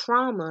past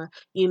trauma,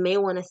 you may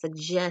want to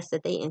suggest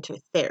that they enter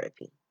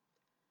therapy,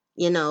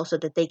 so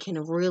that they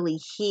can really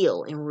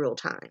heal in real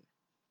time,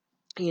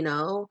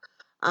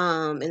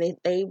 and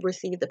they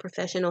receive the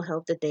professional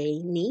help that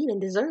they need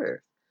and deserve.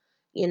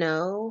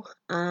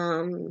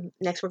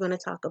 Next we're going to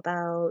talk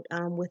about,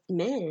 with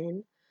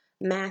men,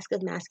 mask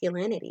of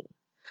masculinity.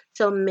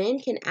 So men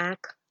can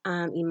act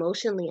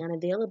emotionally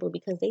unavailable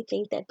because they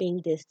think that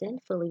being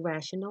distant, fully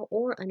rational,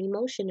 or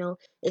unemotional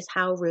is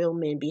how real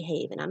men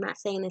behave. And I'm not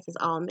saying this is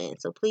all men.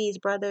 So please,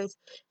 brothers,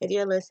 if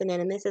you're listening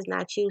and this is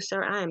not you,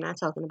 sir, I am not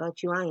talking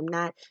about you. I am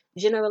not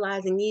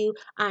generalizing you.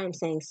 I am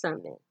saying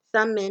some men.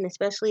 Some men,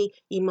 especially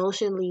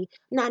emotionally,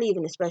 not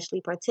even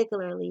especially,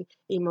 particularly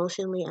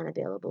emotionally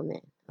unavailable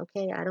men.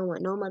 Okay? I don't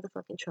want no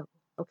motherfucking trouble.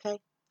 Okay?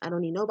 I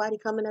don't need nobody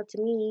coming up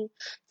to me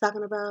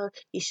talking about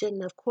you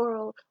shouldn't have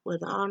quarreled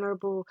with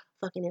honorable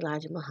fucking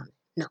Elijah Muhammad.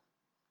 No.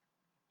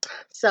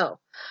 So,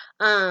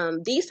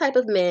 these type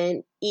of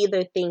men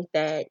either think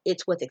that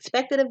it's what's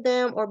expected of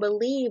them or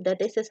believe that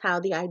this is how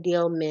the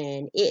ideal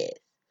man is.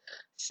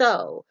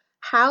 So,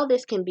 how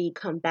this can be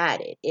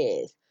combated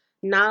is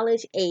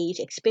knowledge, age,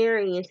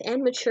 experience,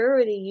 and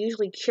maturity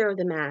usually cure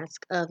the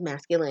mask of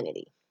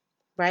masculinity,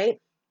 right?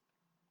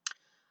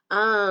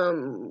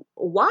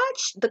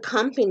 Watch the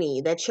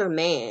company that your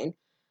man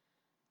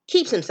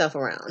keeps himself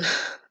around.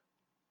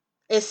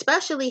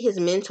 Especially his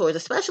mentors,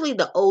 especially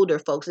the older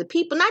folks, the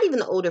people, not even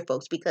the older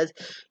folks, because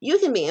you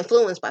can be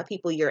influenced by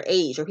people your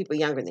age or people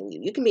younger than you.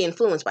 You can be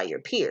influenced by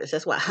your peers.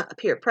 That's why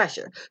peer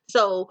pressure.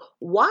 So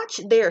watch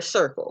their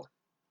circle.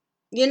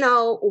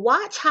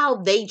 Watch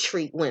how they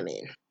treat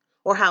women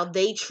or how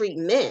they treat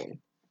men,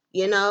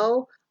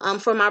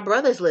 for my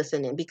brothers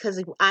listening,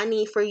 because I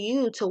need for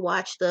you to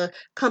watch the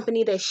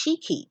company that she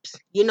keeps,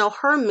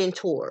 her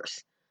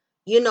mentors,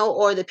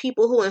 or the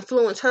people who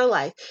influence her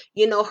life,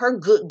 her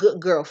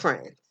good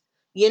girlfriends,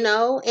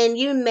 and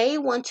you may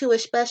want to,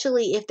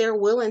 especially if they're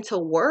willing to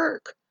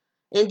work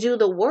and do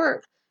the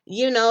work,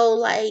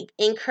 like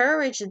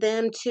encourage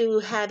them to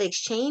have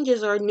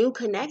exchanges or new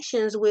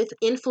connections with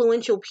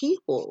influential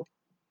people,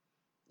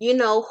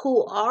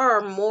 who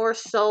are more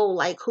so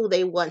like who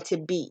they want to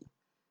be.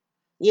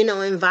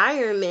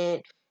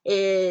 Environment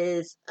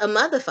is a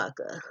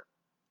motherfucker.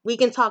 We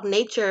can talk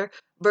nature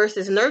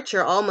versus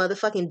nurture all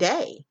motherfucking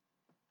day.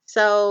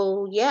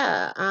 So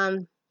yeah,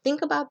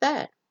 think about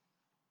that.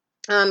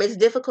 It's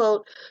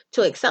difficult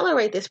to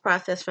accelerate this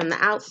process from the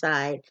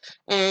outside,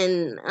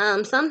 and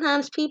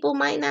sometimes people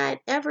might not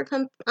ever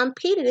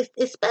compete it,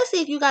 especially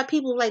if you got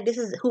people like, this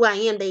is who I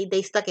am.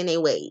 They stuck in their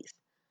ways.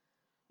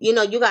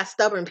 You got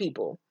stubborn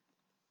people.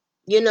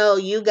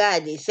 You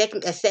got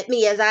accept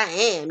me as I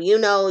am. You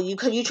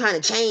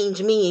trying to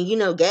change me,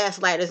 and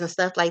gaslighters and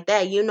stuff like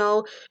that.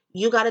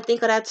 You got to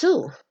think of that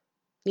too.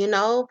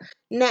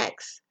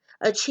 Next,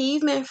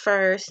 achievement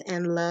first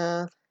and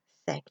love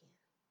second.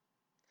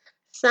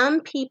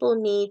 Some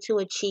people need to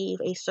achieve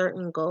a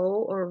certain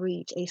goal or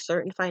reach a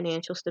certain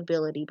financial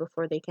stability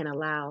before they can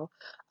allow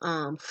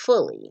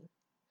fully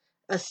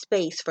a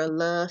space for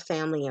love,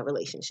 family, and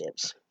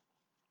relationships.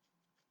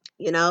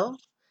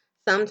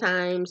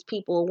 Sometimes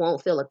people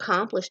won't feel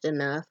accomplished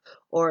enough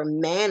or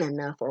man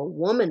enough or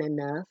woman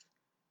enough,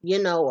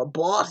 or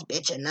boss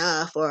bitch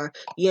enough, or,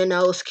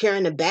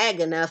 securing the bag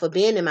enough or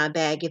being in my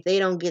bag if they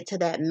don't get to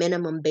that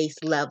minimum base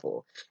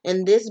level.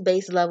 And this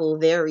base level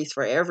varies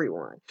for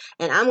everyone.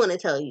 And I'm going to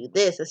tell you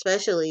this,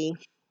 especially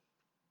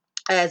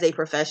as a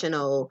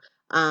professional,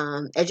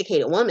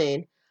 educated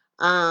woman,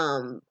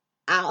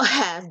 I'll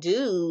have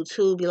dudes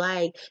who be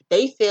like,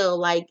 they feel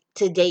like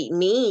to date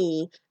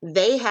me,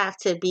 they have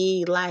to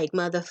be like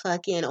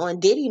motherfucking on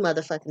Diddy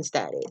motherfucking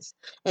status.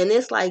 And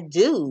it's like,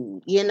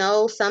 dude,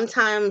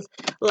 sometimes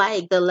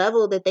like the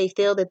level that they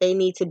feel that they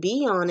need to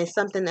be on is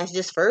something that's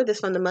just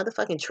furthest from the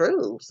motherfucking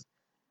truths.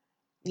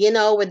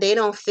 Where they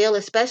don't feel,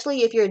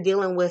 especially if you're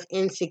dealing with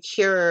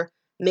insecure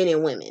men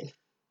and women,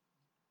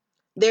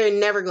 they're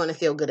never going to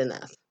feel good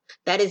enough.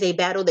 That is a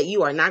battle that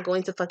you are not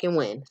going to fucking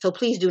win. So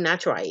please do not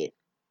try it.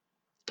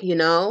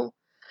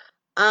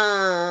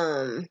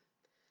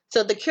 So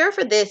the cure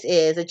for this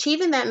is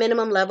achieving that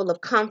minimum level of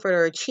comfort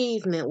or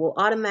achievement will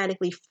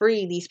automatically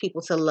free these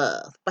people to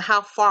love. But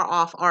how far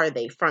off are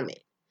they from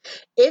it?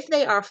 If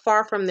they are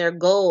far from their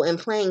goal and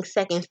playing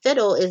second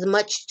fiddle is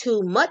much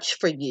too much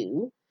for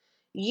you,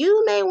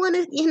 you may want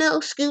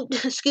to,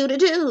 scoot a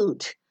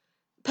dude.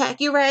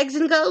 Pack your rags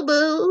and go,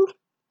 boo.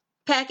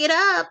 Pack it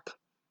up.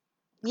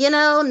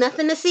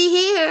 Nothing to see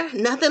here.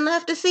 Nothing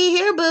left to see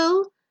here,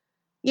 boo.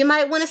 You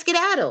might want to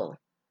skedaddle.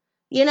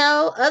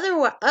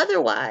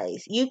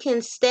 Otherwise, you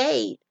can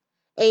state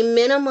a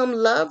minimum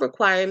love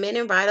requirement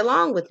and ride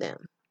along with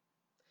them.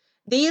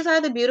 These are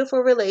the beautiful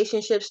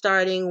relationships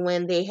starting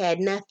when they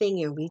had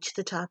nothing and reached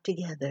the top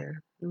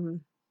together. All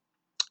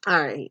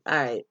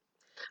right.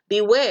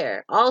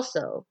 Beware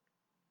also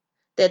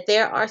that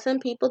there are some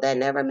people that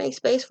never make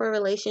space for a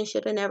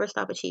relationship and never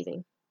stop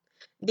achieving.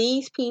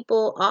 These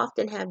people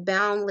often have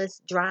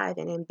boundless drive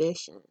and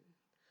ambition.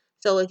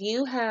 So if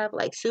you have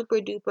like super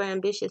duper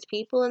ambitious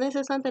people, and this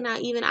is something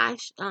I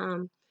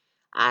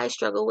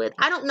struggle with.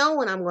 I don't know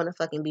when I'm going to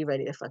fucking be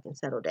ready to fucking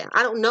settle down.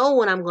 I don't know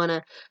when I'm going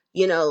to,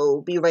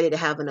 be ready to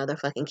have another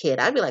fucking kid.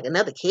 I'd be like,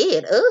 another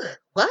kid? Ugh,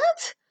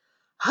 what?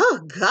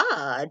 Oh,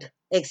 God.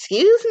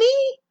 Excuse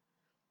me?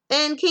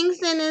 And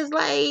Kingston is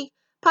like,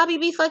 Poppy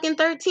be fucking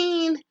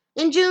 13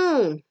 in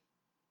June.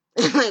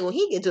 And like, when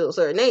he get to a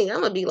certain age, I'm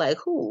going to be like,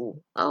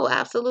 who? Oh,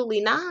 absolutely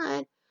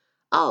not.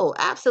 Oh,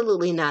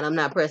 absolutely not. I'm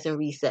not pressing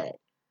reset.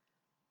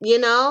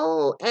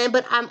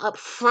 But I'm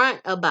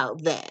upfront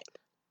about that.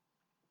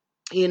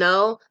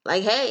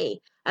 Like, hey,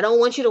 I don't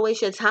want you to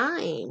waste your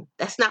time.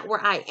 That's not where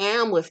I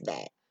am with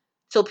that.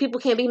 So people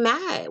can't be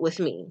mad with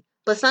me.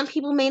 But some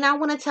people may not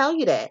want to tell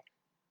you that.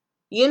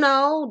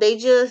 They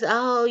just,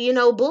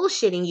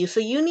 bullshitting you. So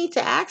you need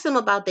to ask them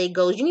about their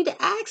goals. You need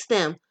to ask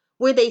them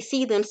where they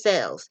see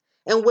themselves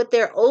and what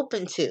they're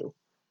open to.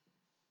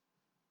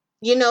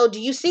 Do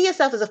you see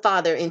yourself as a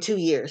father in 2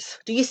 years?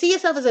 Do you see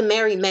yourself as a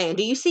married man?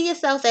 Do you see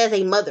yourself as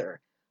a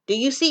mother? Do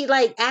you see,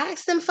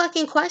 ask them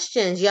fucking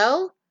questions,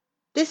 yo.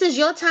 This is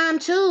your time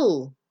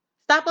too.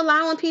 Stop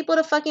allowing people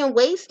to fucking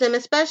waste them,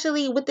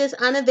 especially with this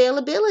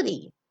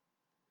unavailability.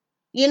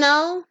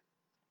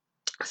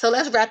 So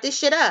let's wrap this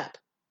shit up.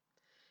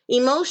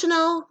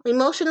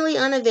 Emotionally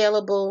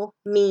unavailable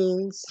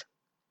means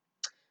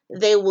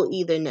they will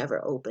either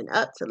never open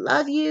up to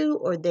love you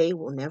or they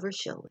will never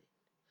show it,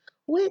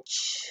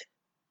 which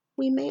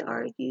we may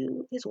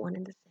argue is one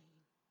and the same.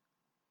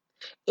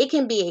 It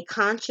can be a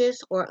conscious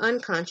or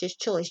unconscious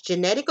choice,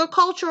 genetic or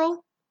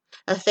cultural,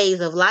 a phase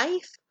of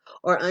life,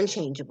 or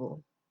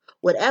unchangeable.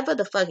 Whatever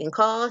the fucking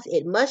cause,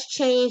 it must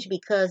change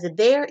because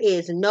there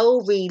is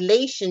no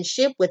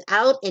relationship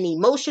without an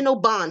emotional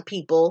bond,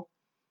 people.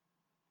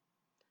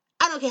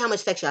 I don't care how much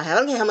sex y'all have. I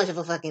don't care how much of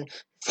a fucking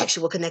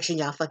sexual connection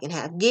y'all fucking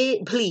have.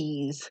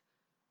 Please.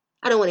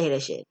 I don't want to hear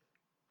that shit.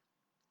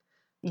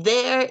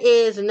 There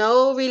is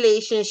no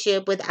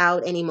relationship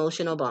without an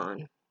emotional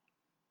bond.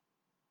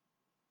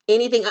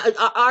 Anything, don't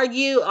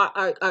argue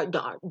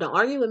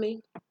with me.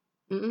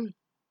 I'm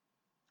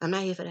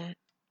not here for that.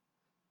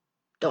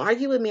 Don't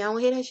argue with me. I don't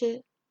hear that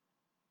shit.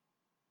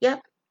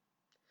 Yep.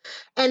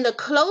 And the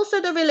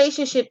closer the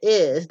relationship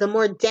is, the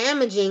more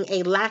damaging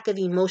a lack of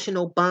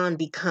emotional bond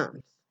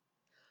becomes.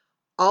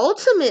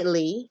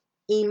 Ultimately,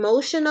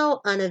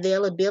 emotional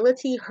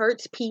unavailability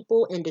hurts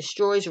people and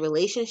destroys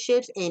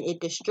relationships, and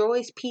it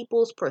destroys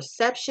people's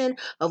perception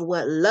of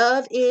what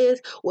love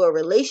is, what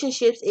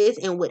relationships is,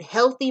 and what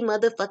healthy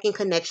motherfucking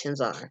connections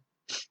are.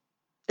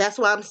 That's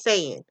why I'm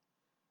saying,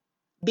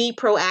 be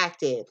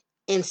proactive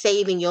in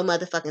saving your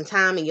motherfucking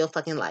time and your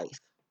fucking life.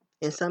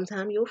 And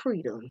sometimes your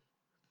freedom.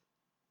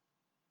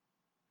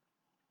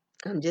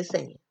 I'm just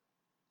saying.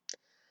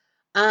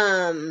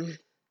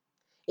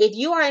 If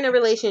you are in a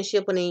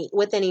relationship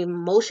with an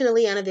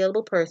emotionally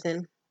unavailable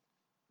person,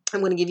 I'm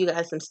going to give you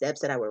guys some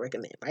steps that I would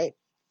recommend, right?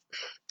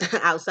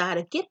 Outside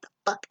of get the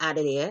fuck out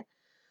of there.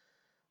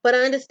 But I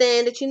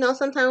understand that,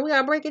 sometimes we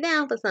got to break it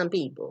down for some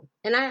people.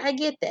 And I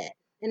get that.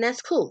 And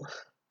that's cool.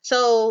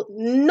 So,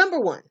 number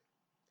one,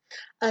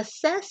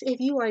 assess if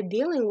you are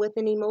dealing with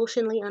an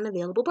emotionally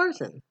unavailable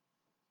person.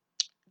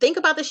 Think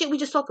about the shit we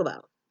just talked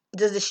about.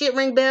 Does the shit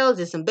ring bells?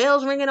 Is some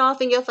bells ringing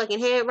off in your fucking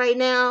head right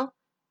now?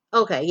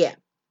 Okay, yeah.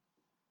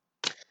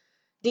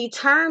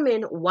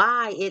 Determine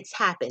why it's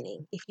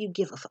happening if you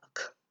give a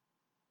fuck.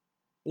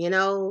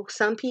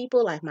 Some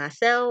people like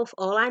myself,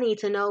 all I need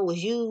to know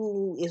is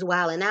you is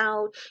wilding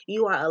out.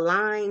 You are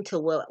aligned to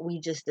what we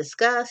just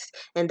discussed,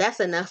 and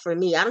that's enough for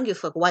me. I don't give a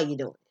fuck why you're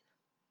doing it.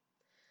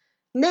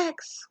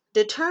 Next,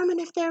 determine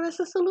if there is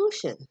a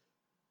solution.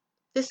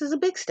 This is a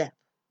big step.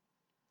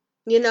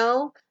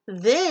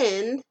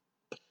 Then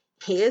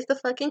here's the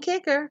fucking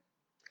kicker.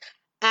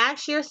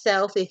 Ask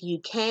yourself if you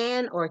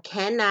can or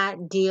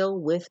cannot deal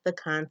with the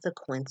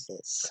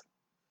consequences.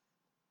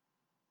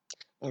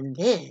 And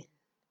then,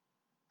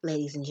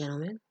 ladies and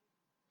gentlemen,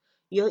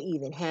 you'll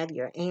even have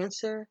your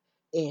answer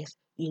if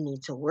you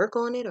need to work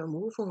on it or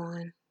move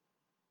on.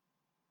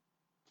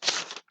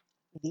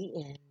 The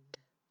end.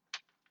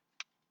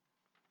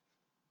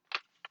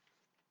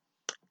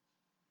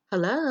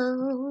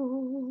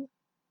 Hello?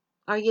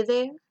 Are you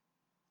there?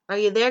 Are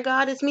you there,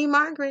 God? It's me,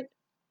 Margaret.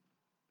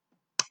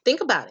 Think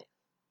about it.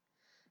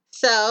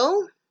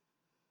 So,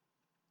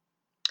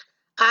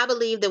 I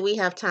believe that we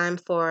have time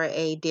for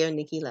a Dear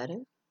Nikki letter.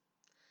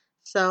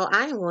 So,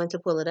 I am going to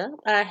pull it up.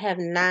 I have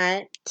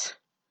not,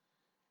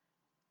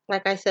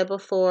 like I said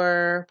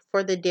before,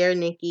 for the Dear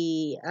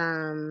Nikki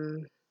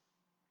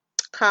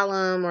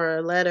column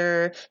or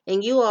letter,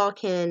 and you all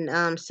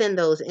can send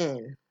those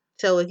in.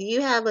 So if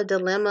you have a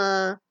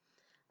dilemma,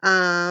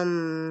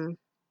 a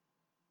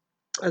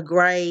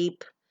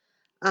gripe,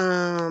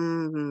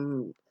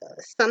 something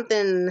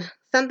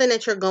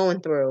that you're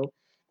going through,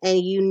 and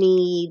you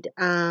need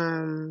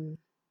and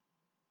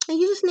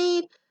you just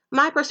need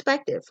my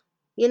perspective,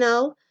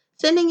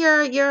 sending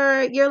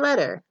your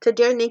letter to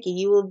Dear Nikki.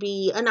 You will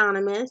be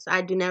anonymous.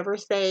 I do never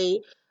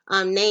say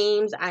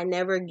names. I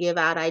never give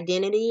out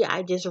identity.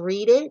 I just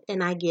read it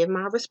and I give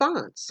my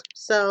response.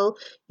 So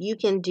you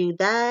can do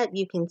that.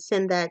 You can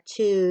send that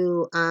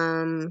to A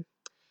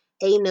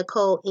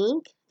Nicole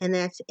Inc. And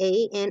that's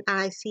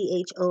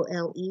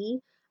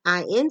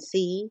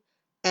ANICHOLEINC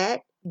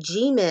at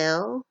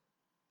gmail.com.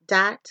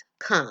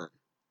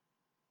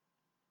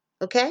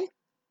 Okay?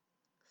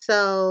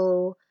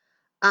 So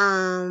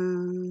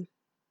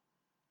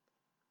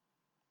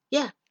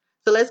yeah.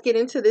 So let's get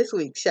into this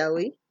week, shall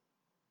we?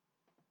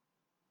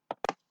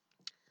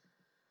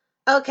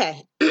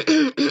 Okay.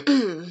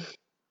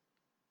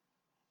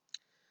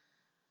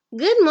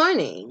 Good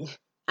morning.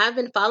 I've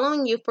been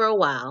following you for a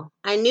while.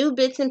 I knew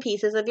bits and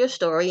pieces of your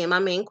story, and my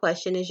main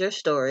question is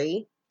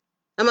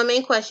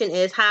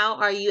how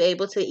are you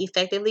able to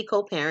effectively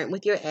co-parent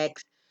with your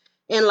ex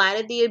in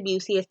light of the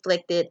abuse he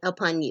inflicted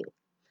upon you?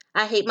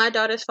 I hate my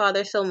daughter's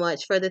father so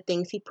much for the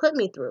things he put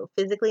me through,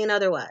 physically and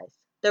otherwise.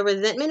 The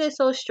resentment is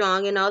so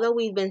strong, and although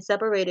we've been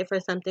separated for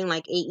something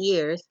like 8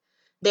 years,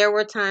 there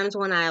were times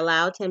when I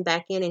allowed him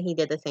back in and he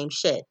did the same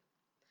shit.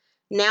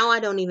 Now I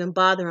don't even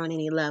bother on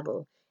any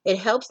level. It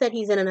helps that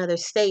he's in another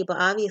state, but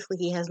obviously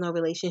he has no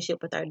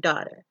relationship with our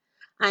daughter.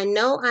 I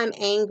know I'm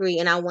angry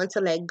and I want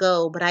to let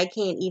go, but I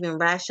can't even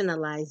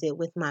rationalize it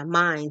with my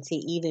mind to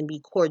even be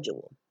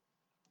cordial.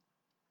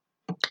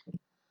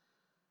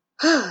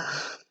 All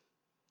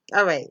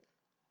right.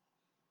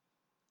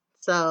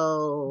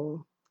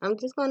 So I'm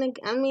just going to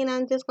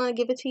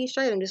give it to you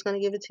straight. I'm just going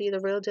to give it to you the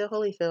real deal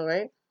Holyfield,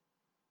 right?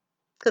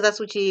 Because that's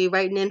what you're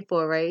writing in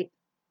for, right?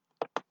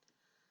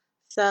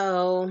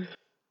 So,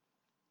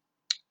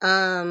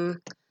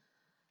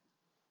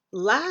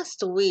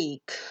 last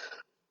week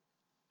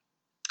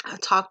I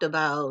talked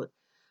about,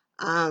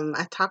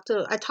 I talked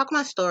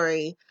my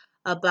story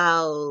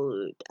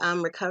about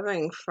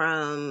recovering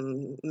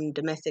from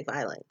domestic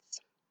violence.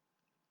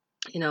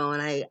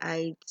 And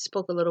I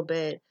spoke a little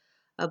bit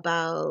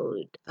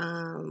about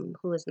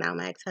who is now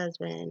my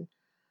ex-husband.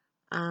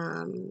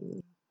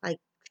 Like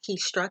he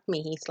struck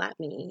me, he slapped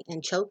me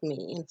and choked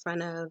me in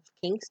front of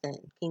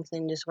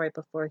Kingston just right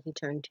before he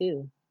turned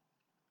 2.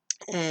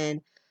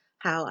 And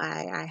how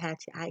I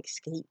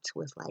escaped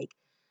with like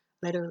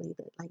literally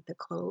the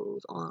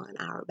clothes on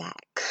our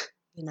back,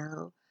 you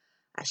know.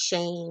 I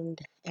shamed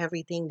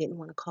everything, didn't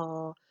want to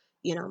call,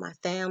 my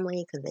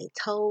family because they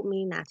told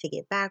me not to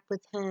get back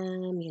with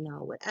him,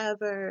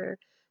 whatever.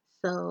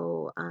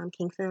 So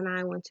Kingston and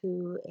I went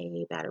to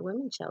a battered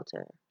women's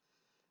shelter,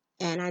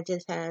 and I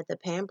just had the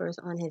Pampers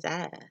on his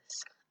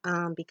ass,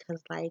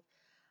 because like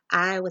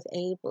I was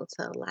able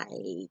to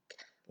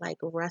like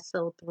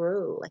wrestle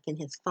through, like, and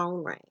his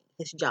phone rang.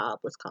 His job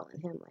was calling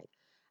him, like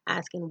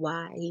asking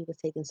why he was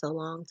taking so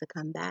long to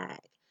come back.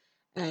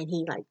 And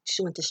he like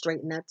went to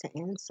straighten up to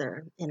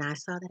answer. And I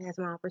saw that as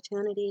my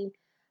opportunity.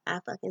 I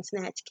fucking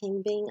snatched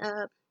King Bing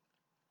up,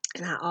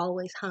 and I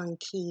always hung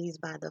keys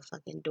by the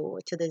fucking door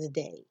to this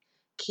day.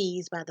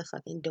 Keys by the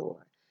fucking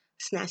door.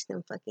 Snatched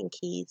them fucking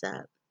keys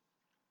up.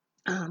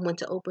 Went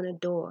to open a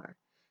door,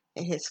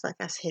 and his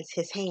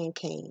hand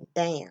came.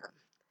 Damn.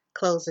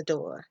 Closed the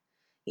door.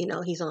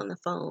 He's on the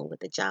phone with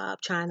the job,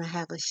 trying to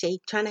have a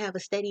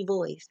steady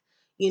voice,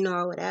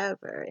 or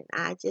whatever. And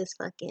I just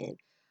fucking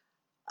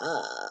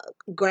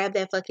grabbed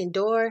that fucking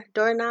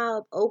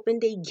doorknob,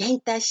 opened it,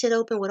 yanked that shit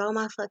open with all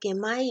my fucking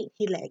might.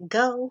 He let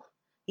go,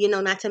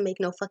 not to make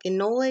no fucking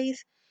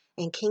noise.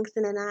 And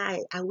Kingston and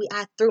I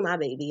threw my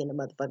baby in the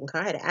motherfucking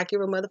car. I had an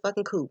Acura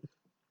motherfucking coupe.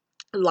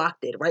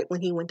 Locked it right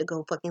when he went to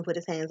go fucking put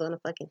his hands on the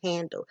fucking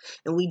handle,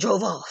 and we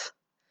drove off.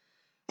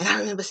 And I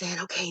remember saying,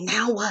 okay,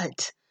 now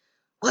what?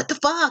 What the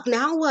fuck?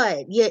 Now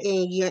what?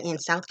 You're in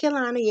South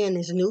Carolina. You're in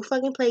this new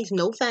fucking place.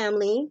 No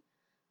family.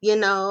 You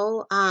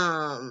know,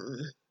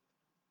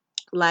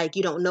 like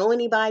you don't know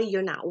anybody.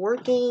 You're not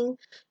working.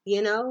 He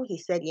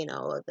said,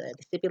 the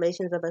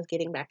stipulations of us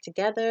getting back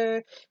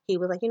together. He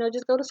was like,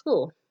 just go to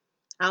school.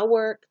 I'll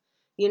work.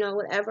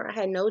 Whatever. I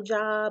had no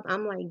job.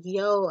 I'm like,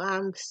 yo,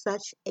 I'm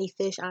such a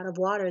fish out of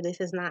water.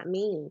 This is not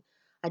me.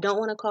 I don't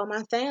want to call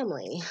my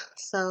family.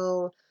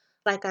 So,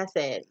 like I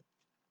said,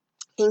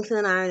 Kingston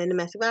and I are in a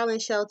domestic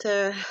violence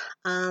shelter.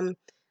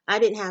 I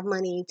didn't have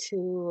money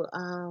to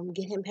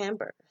get him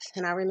Pampers.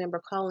 And I remember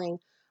calling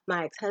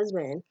my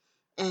ex-husband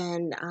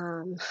and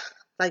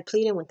like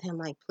pleading with him,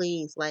 like,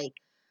 please, like,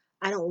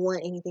 I don't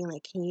want anything.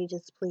 Like, can you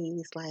just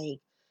please, like,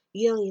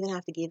 you don't even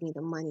have to give me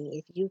the money.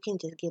 If you can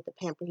just get the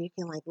Pampers, you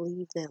can like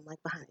leave them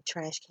like behind a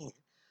trash can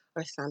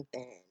or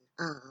something.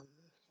 And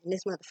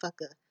this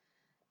motherfucker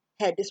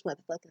had this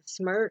motherfucking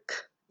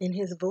smirk in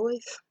his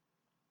voice.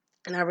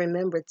 And I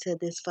remember to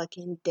this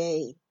fucking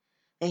day.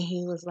 And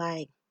he was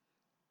like,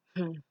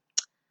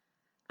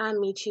 I'll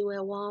meet you at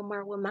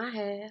Walmart with my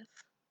half.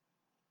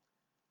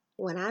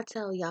 When I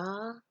tell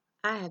y'all,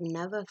 I have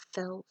never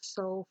felt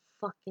so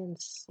fucking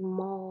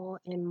small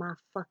in my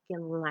fucking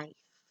life.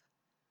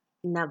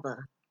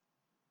 Never.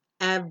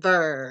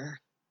 Ever.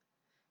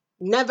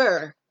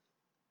 Never.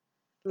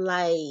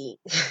 Like,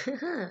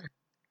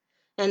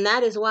 and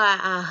that is why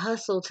I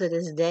hustle to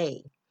this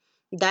day.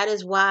 That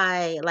is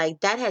why, like,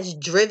 that has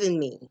driven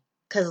me.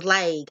 Because,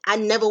 like, I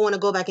never want to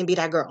go back and be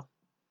that girl.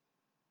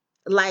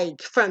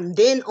 Like, from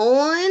then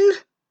on,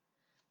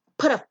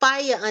 put a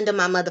fire under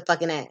my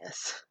motherfucking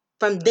ass.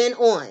 From then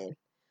on.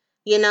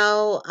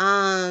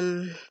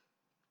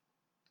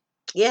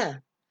 Yeah.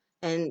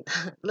 And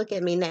look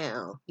at me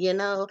now.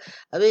 A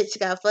bitch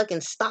got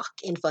fucking stock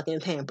in fucking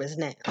Pampers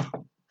now.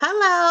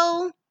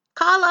 Hello.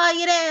 Carla,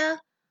 you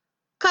there?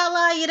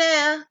 Carla, you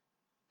there?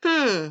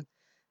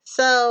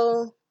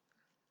 So,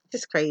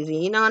 just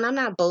crazy, and I'm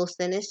not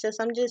boasting. It's just,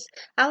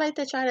 I like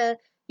to try to,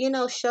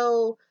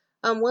 show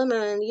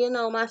women,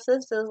 my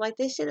sisters, like,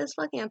 this shit is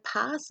fucking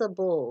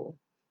possible.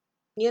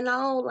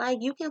 Like,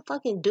 you can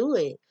fucking do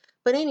it.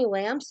 But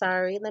anyway, I'm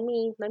sorry. Let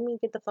me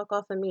get the fuck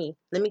off of me.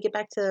 Let me get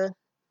back to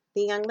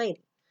the young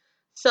lady.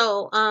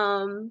 So,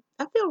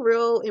 I feel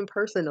real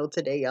impersonal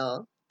today,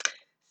 y'all.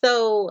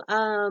 So,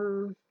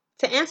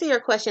 to answer your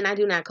question, I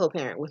do not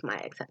co-parent with my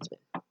ex-husband.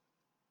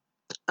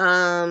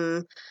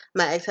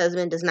 My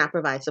ex-husband does not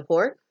provide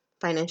support,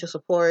 financial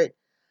support.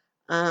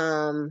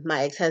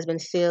 My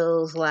ex-husband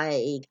feels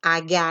like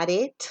I got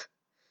it.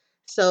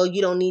 So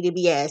you don't need to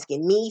be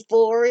asking me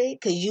for it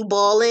because you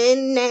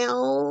balling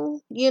now,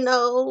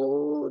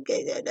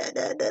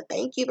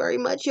 Thank you very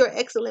much. You're an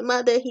excellent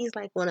mother. He's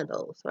like one of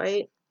those,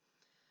 right?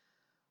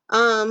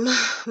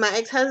 My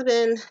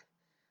ex-husband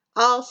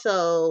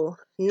also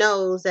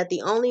knows that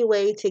the only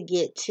way to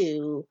get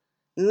to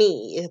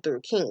me is through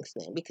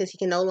Kingston because he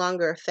can no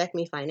longer affect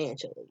me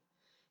financially.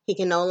 He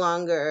can no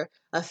longer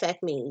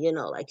affect me,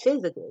 like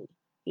physically,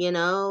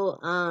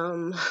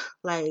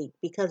 like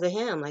because of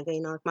him. Like,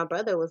 if my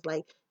brother was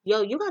like,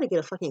 yo, you got to get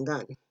a fucking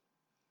gun.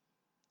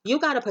 You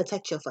got to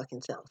protect your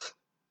fucking self.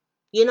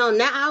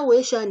 Now I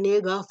wish a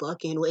nigga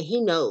fucking would.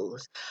 He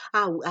knows.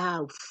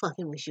 I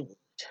fucking wish you would.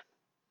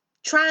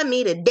 Try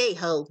me today,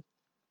 ho.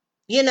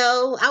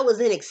 I was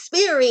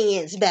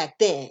inexperienced back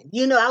then.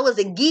 I was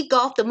a geek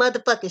off the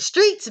motherfucking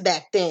streets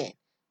back then.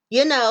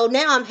 Now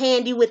I'm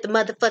handy with the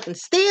motherfucking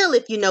steel,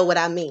 if you know what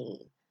I mean.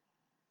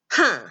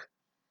 Huh.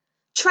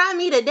 Try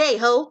me today,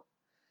 ho.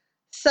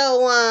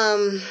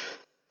 So,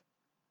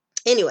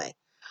 anyway.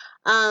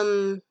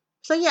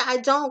 So yeah, I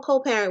don't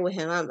co-parent with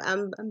him.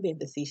 I'm being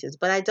facetious,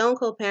 but I don't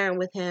co-parent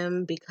with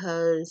him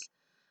because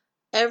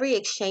every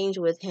exchange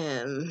with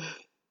him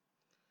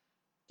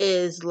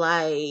is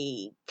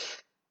like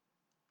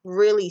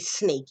really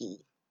snaky.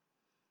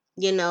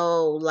 You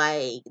know,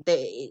 like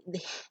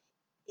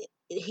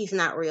he's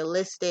not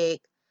realistic.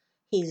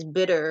 He's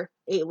bitter.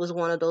 It was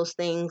one of those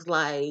things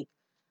like,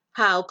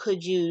 how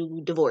could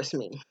you divorce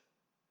me?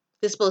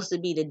 It's supposed to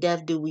be the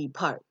death do we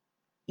part.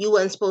 You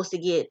wasn't supposed to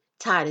get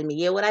tired of me.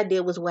 Yeah, what I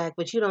did was whack,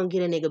 but you don't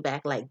get a nigga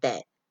back like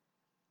that.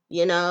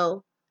 You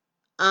know?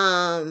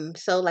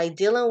 So like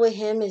dealing with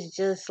him is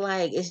just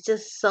like, it's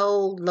just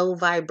so low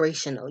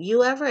vibrational.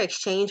 You ever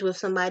exchange with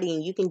somebody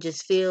and you can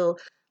just feel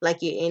like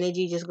your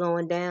energy just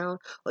going down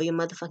or your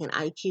motherfucking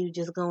IQ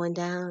just going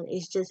down?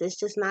 It's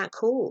just not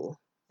cool.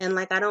 And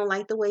like, I don't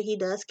like the way he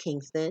does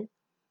Kingston.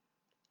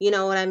 You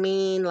know what I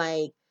mean?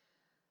 Like,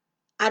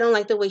 I don't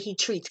like the way he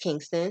treats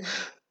Kingston.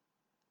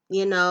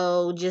 You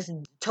know, just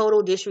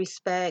total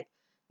disrespect,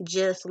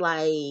 just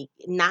like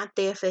not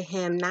there for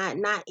him,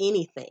 not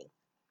anything.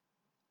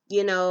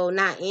 You know,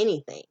 not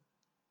anything.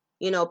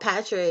 You know,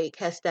 Patrick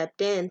has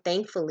stepped in,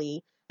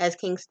 thankfully, as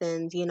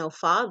Kingston's, you know,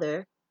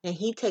 father, and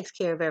he takes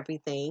care of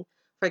everything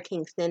for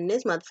Kingston.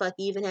 This motherfucker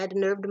even had the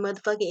nerve to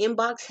motherfucking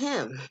inbox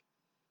him.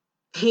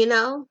 You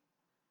know?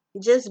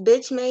 Just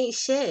bitch made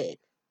shit.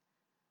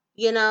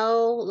 You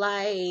know,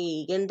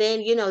 like, and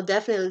then, you know,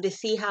 definitely to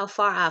see how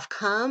far I've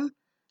come,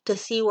 to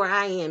see where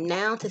I am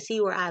now, to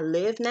see where I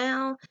live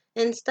now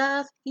and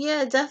stuff.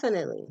 Yeah,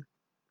 definitely.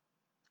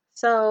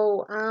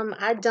 So,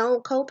 I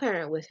don't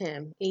co-parent with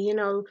him. And, you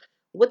know,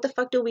 what the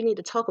fuck do we need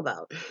to talk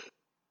about?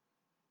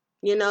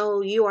 You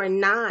know, you are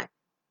not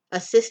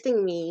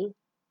assisting me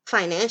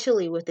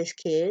financially with this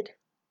kid.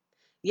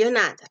 You're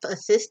not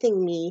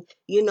assisting me,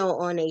 you know,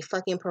 on a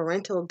fucking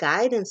parental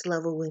guidance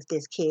level with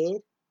this kid.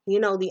 You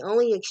know, the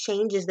only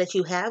exchanges that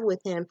you have with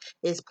him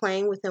is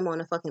playing with him on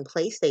a fucking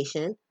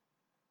PlayStation.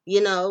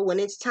 You know, when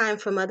it's time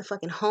for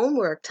motherfucking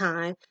homework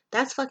time,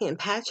 that's fucking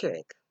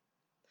Patrick.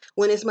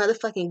 When it's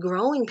motherfucking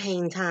growing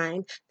pain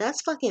time,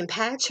 that's fucking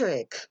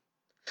Patrick.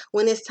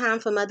 When it's time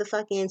for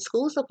motherfucking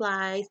school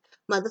supplies,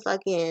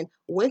 motherfucking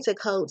winter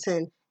coats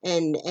and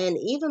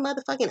even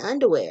motherfucking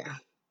underwear,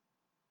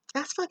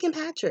 that's fucking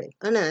Patrick.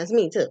 Oh no, that's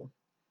me too.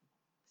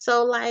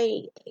 So like,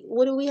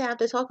 what do we have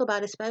to talk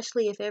about?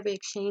 Especially if every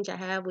exchange I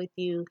have with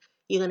you,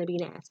 you're gonna be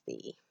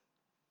nasty.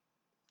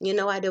 You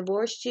know, I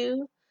divorced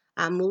you.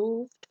 I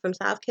moved from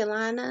South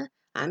Carolina.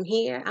 I'm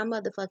here. I'm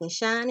motherfucking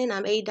shining.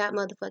 I'm A. Dot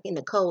motherfucking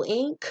Nicole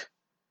Inc.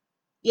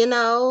 You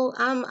know,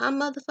 I'm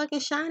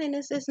motherfucking shining.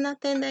 It's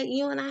nothing that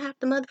you and I have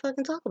to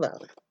motherfucking talk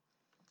about.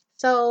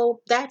 So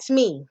that's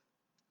me.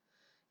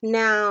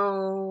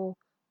 Now,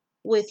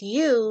 with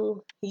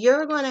you,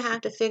 you're going to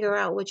have to figure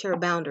out what your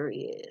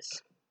boundary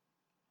is.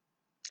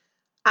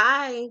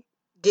 I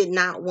did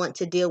not want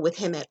to deal with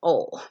him at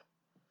all.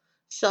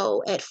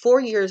 So at 4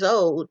 years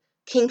old,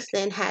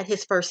 Kingston had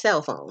his first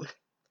cell phone.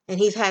 And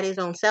he's had his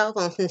own cell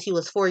phone since he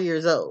was 4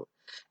 years old.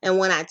 And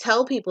when I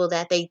tell people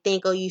that, they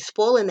think, oh, you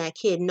spoiling that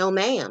kid. No,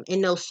 ma'am,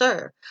 and no,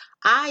 sir.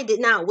 I did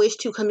not wish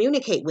to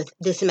communicate with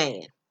this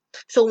man.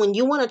 So when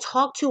you want to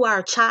talk to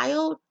our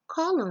child,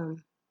 call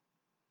him.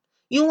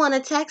 You want to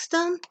text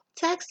him?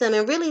 Text him.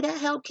 And really, that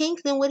helped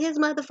Kingston with his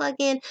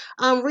motherfucking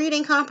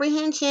reading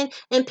comprehension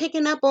and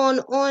picking up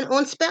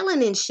on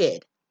spelling and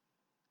shit.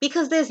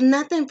 Because there's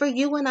nothing for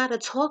you and I to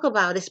talk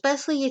about,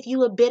 especially if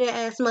you a bitter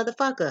ass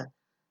motherfucker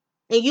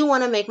and you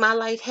want to make my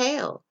life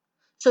hell.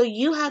 So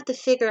you have to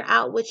figure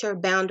out what your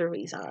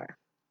boundaries are.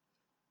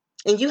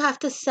 And you have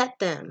to set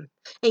them.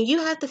 And you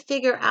have to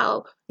figure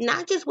out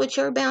not just what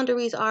your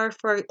boundaries are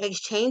for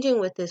exchanging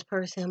with this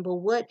person, but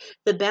what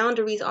the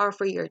boundaries are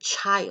for your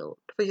child,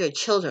 for your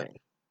children.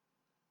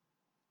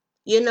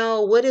 You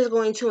know, what is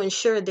going to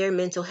ensure their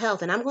mental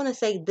health? And I'm going to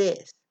say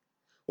this.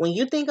 When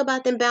you think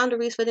about them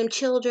boundaries for them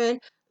children,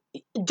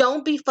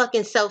 don't be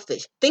fucking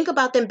selfish. Think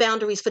about them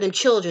boundaries for them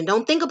children.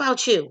 Don't think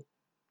about you.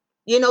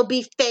 You know,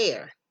 be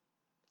fair.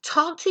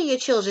 Talk to your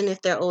children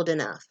if they're old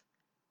enough.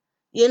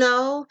 You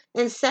know,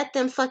 and set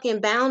them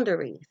fucking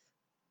boundaries.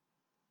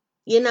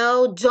 You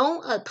know,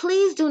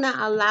 please do not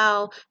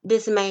allow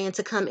this man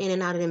to come in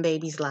and out of them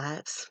babies'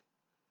 lives.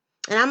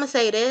 And I'm going to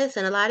say this,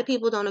 and a lot of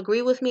people don't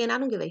agree with me, and I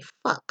don't give a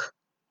fuck.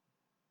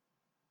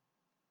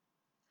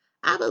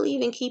 I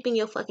believe in keeping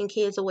your fucking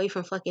kids away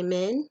from fucking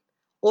men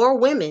or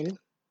women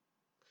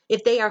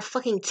if they are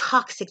fucking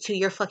toxic to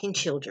your fucking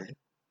children.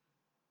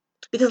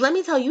 Because let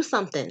me tell you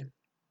something.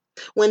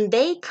 When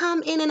they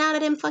come in and out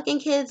of them fucking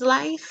kids'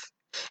 life,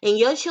 and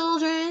your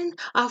children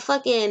are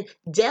fucking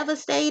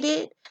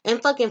devastated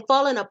and fucking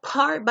falling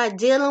apart by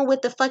dealing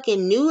with the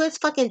fucking newest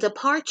fucking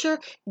departure,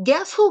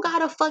 guess who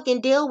gotta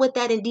fucking deal with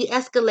that and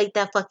de-escalate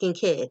that fucking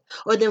kid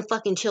or them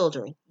fucking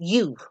children?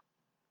 You.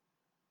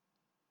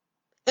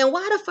 And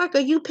why the fuck are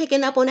you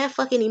picking up on that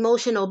fucking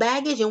emotional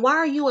baggage? And why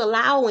are you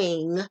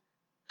allowing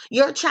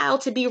your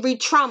child to be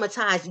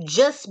re-traumatized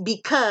just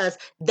because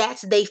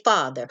that's their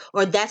father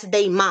or that's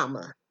their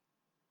mama?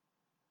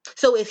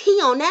 So if he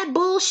on that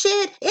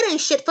bullshit, it ain't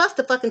shit for us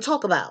to fucking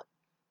talk about.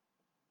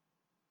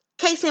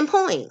 Case in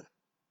point,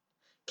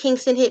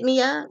 Kingston hit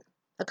me up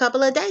a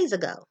couple of days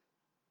ago.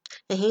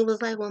 And he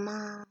was like, well,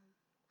 Mom,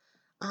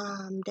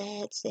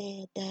 Dad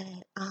said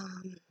that,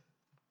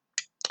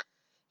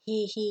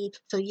 he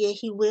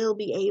will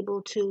be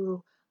able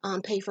to,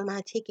 pay for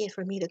my ticket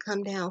for me to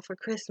come down for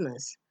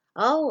Christmas.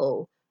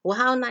 Oh, well,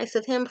 how nice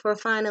of him for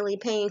finally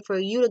paying for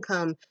you to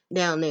come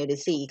down there to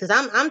see. Because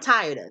I'm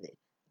tired of it.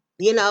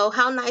 You know,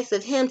 how nice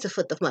of him to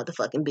foot the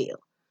motherfucking bill.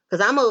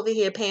 Because I'm over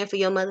here paying for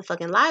your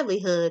motherfucking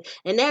livelihood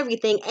and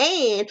everything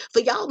and for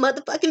y'all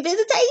motherfucking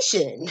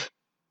visitation.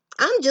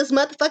 I'm just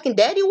motherfucking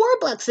Daddy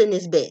Warbucks in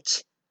this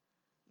bitch.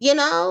 You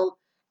know?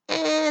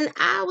 And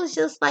I was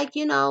just like,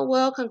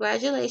 well,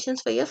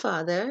 congratulations for your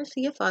father.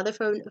 To your father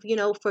for,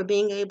 for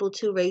being able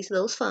to raise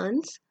those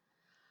funds.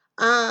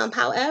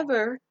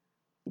 However,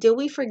 did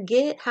we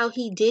forget how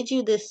he did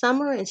you this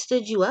summer and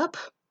stood you up?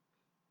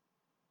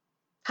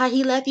 How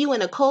he left you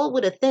in the cold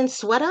with a thin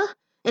sweater?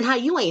 And how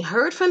you ain't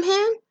heard from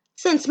him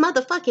since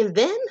motherfucking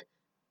then?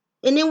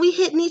 And then we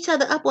hitting each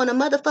other up on a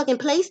motherfucking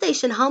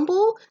PlayStation,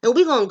 humble? And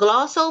we gonna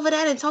gloss over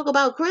that and talk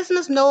about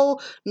Christmas? No,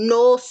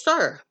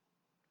 sir.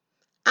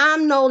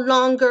 I'm no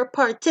longer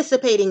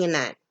participating in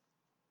that.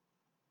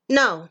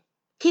 No,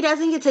 he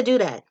doesn't get to do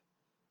that.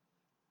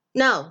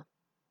 No.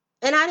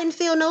 And I didn't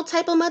feel no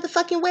type of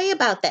motherfucking way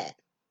about that.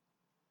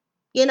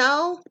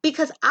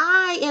 Because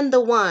I am the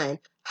one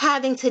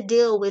having to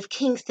deal with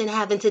Kingston,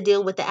 having to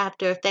deal with the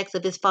after effects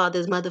of his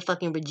father's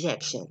motherfucking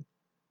rejection.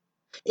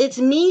 It's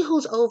me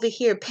who's over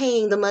here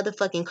paying the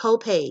motherfucking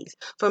co-pays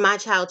for my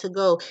child to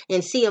go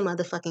and see a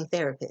motherfucking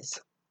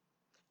therapist.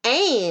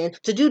 And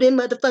to do them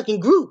motherfucking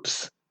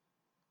groups.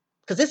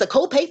 Because it's a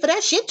co-pay for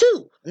that shit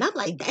too. And I'm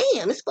like,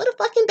 damn, it's for the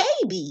fucking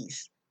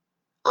babies.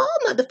 All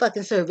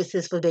motherfucking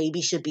services for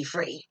babies should be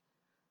free.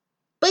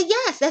 But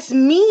yes, that's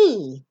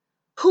me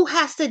who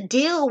has to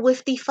deal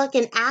with the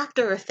fucking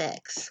after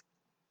effects.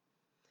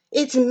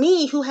 It's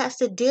me who has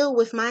to deal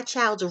with my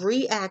child's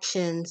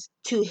reactions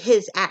to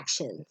his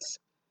actions.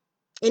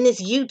 And it's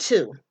you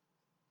too.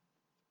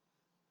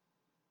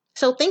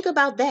 So think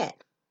about that.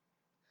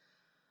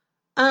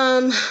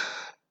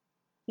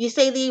 You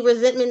say the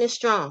resentment is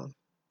strong.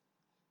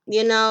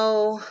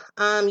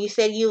 You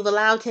said you've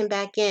allowed him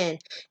back in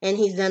and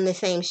he's done the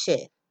same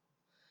shit.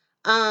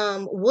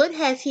 What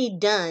has he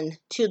done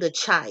to the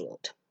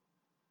child?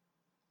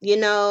 You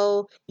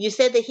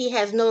said that he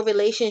has no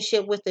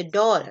relationship with the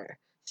daughter.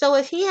 So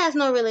if he has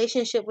no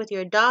relationship with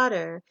your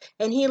daughter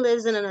and he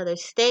lives in another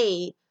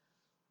state,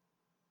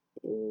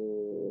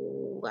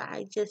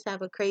 I just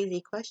have a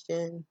crazy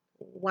question.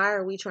 Why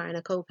are we trying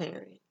to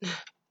co-parent?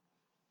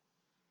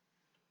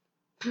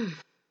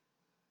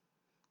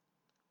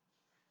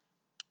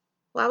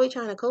 Why are we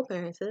trying to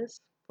co-parent, sis?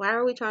 Why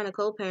are we trying to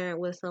co-parent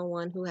with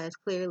someone who has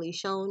clearly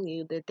shown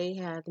you that they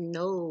have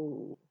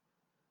no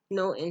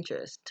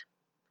interest?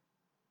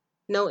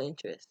 No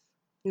interest.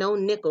 No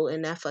nickel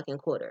in that fucking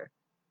quarter.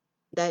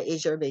 That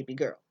is your baby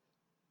girl.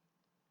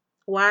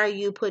 Why are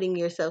you putting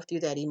yourself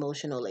through that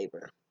emotional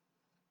labor?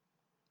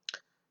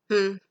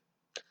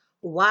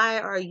 Why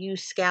are you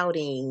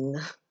scouting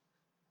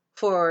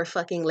for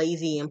fucking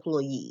lazy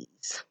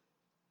employees?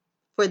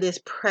 For this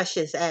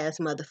precious ass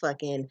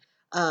motherfucking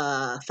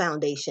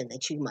foundation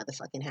that you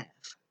motherfucking have?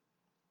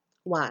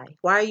 Why?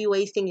 Why are you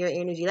wasting your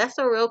energy? That's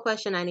the real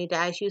question I need to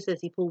ask you,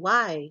 Sissy Pooh.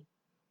 Why?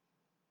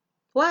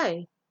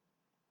 Why?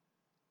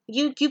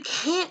 You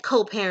can't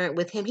co-parent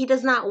with him. He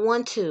does not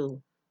want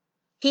to.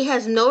 He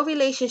has no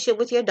relationship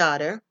with your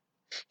daughter.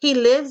 He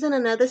lives in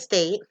another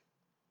state.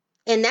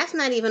 And that's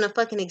not even a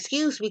fucking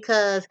excuse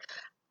because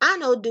I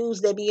know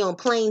dudes that be on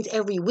planes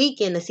every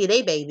weekend to see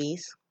their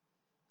babies.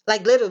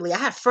 Like literally, I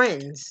have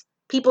friends.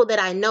 People that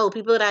I know,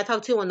 people that I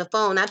talk to on the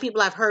phone, not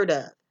people I've heard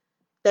of.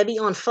 That be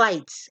on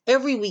flights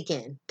every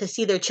weekend to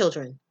see their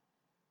children.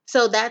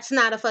 So that's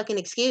not a fucking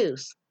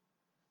excuse.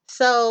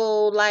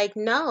 So,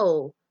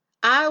 no.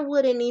 I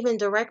wouldn't even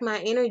direct my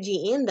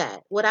energy in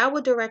that. What I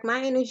would direct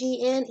my energy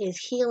in is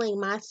healing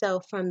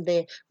myself from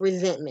the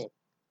resentment.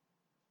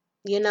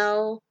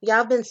 Y'all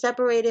been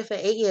separated for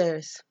 8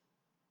 years.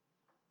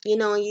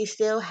 And you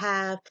still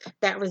have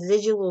that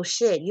residual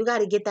shit. You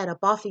got to get that up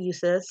off of you,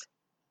 sis.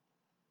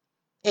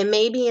 And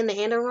maybe in the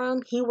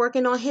interim, he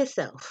working on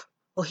himself.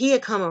 Or he'll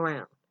come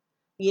around.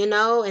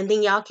 And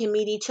then y'all can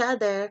meet each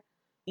other,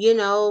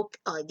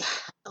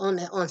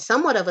 on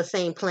somewhat of a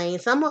same plane,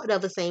 somewhat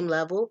of a same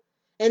level.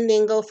 And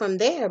then go from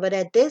there. But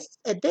at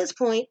this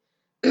point,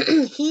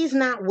 he's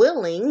not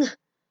willing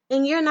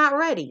and you're not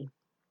ready.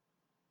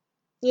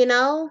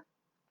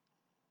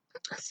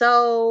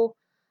 So,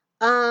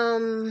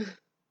 and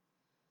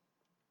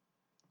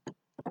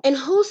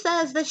who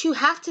says that you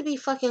have to be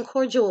fucking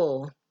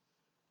cordial?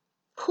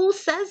 Who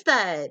says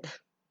that?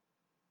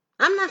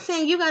 I'm not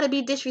saying you gotta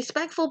be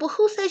disrespectful, but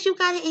who says you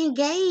gotta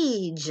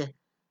engage?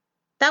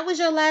 That was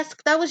your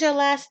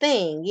last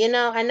thing.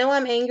 I know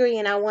I'm angry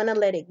and I want to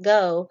let it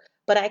go,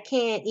 but I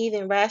can't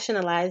even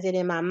rationalize it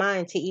in my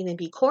mind to even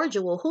be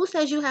cordial. Who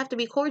says you have to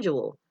be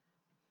cordial?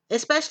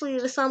 Especially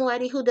to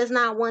somebody who does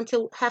not want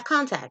to have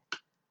contact.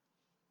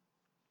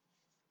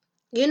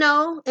 You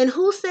know, and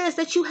who says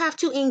that you have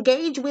to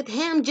engage with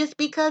him just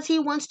because he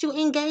wants to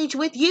engage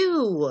with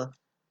you?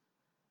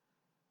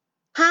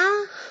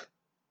 Huh?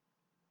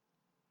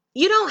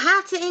 You don't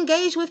have to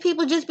engage with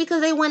people just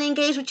because they want to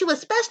engage with you,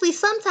 especially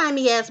some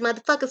timey ass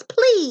motherfuckers,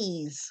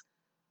 please.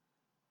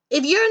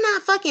 If you're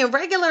not fucking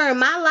regular in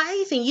my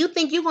life and you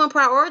think you're going to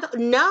prioritize,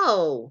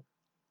 no.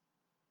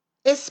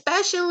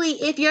 Especially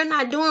if you're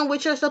not doing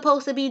what you're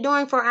supposed to be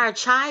doing for our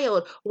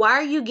child. Why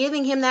are you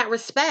giving him that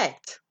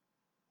respect?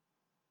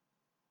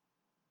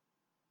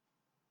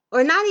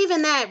 Or not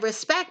even that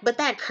respect, but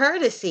that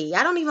courtesy.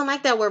 I don't even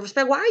like that word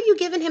respect. Why are you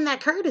giving him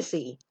that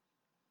courtesy?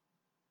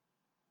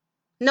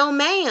 No,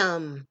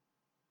 ma'am.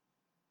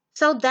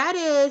 So that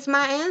is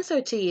my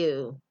answer to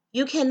you.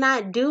 You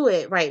cannot do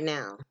it right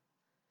now.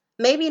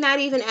 Maybe not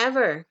even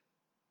ever.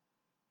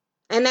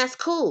 And that's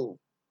cool.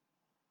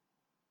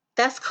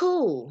 That's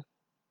cool.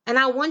 And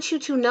I want you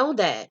to know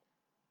that.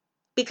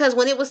 Because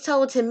when it was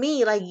told to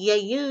me, like, yeah,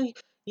 you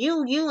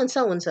and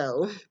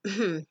so,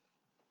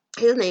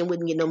 his name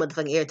wouldn't get no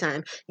motherfucking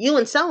airtime. You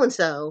and so,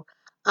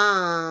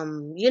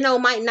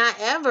 might not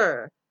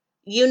ever,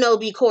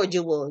 be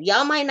cordial.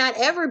 Y'all might not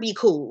ever be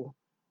cool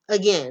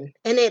again.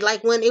 And it,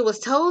 like, when it was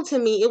told to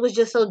me, it was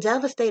just so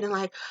devastating.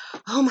 Like,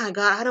 oh my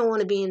God, I don't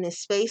want to be in this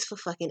space for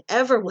fucking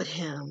ever with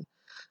him.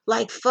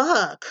 Like,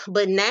 fuck.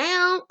 But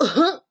now,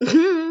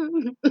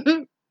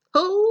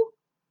 who?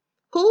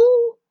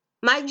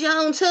 Mike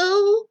Jones,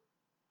 who?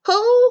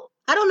 Who?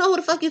 I don't know who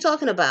the fuck you're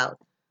talking about.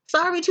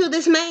 Sorry to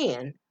this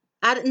man.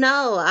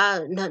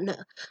 No.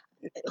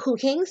 Who,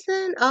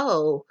 Kingston?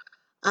 Oh,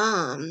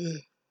 um,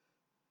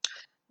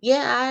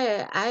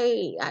 yeah,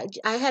 I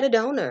had a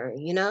donor,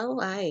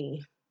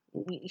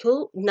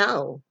 who?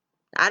 No.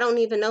 I don't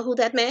even know who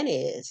that man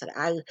is.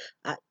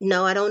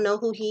 No, I don't know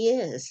who he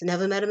is.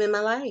 Never met him in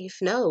my life.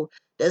 No.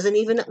 Doesn't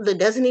even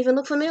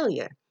look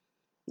familiar.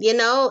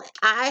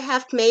 I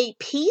have made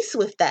peace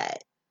with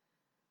that.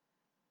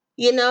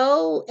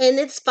 And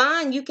it's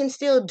fine. You can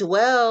still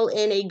dwell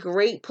in a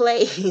great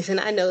place. And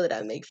I know that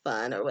I make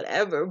fun or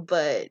whatever,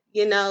 but,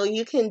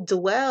 you can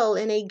dwell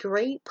in a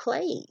great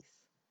place.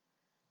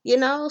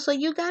 So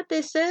you got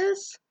this,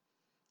 sis.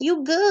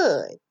 You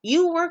good.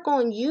 You work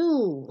on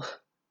you.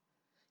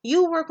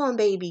 You work on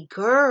baby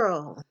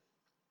girl.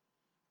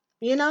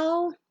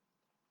 And,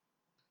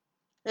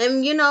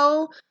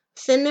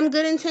 send them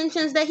good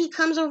intentions that he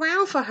comes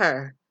around for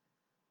her.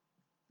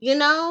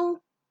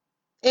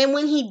 And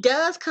when he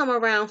does come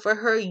around for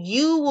her,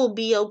 you will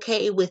be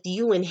okay with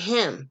you and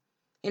him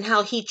and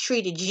how he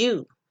treated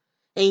you.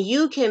 And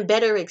you can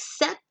better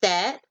accept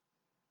that,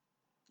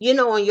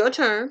 on your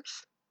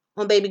terms,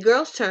 on baby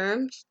girl's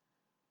terms,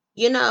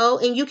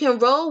 and you can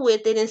roll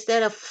with it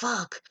instead of,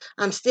 fuck,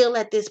 I'm still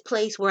at this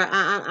place where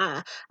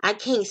I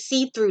can't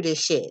see through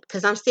this shit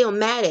because I'm still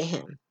mad at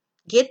him.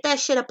 Get that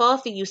shit up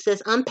off of you,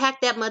 sis.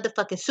 Unpack that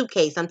motherfucking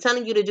suitcase. I'm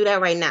telling you to do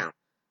that right now.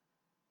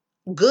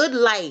 Good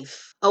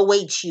life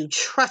awaits you.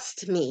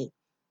 Trust me.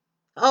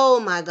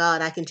 Oh my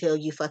God, I can tell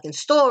you fucking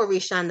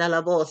stories,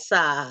 Shandala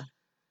Bosa.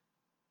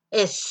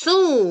 As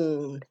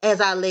soon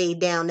as I laid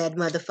down that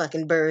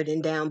motherfucking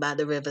burden down by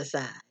the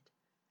riverside.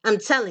 I'm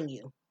telling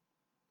you.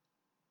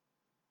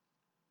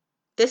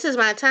 This is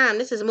my time.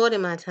 This is more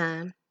than my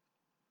time.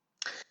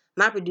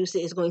 My producer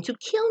is going to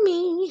kill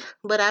me,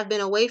 but I've been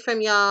away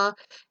from y'all,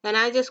 and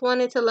I just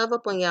wanted to love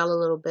up on y'all a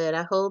little bit.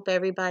 I hope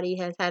everybody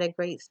has had a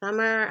great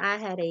summer. I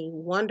had a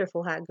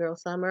wonderful hot girl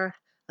summer,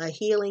 a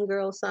healing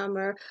girl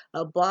summer,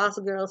 a boss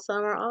girl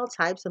summer, all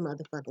types of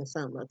motherfucking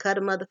summer. Cut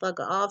a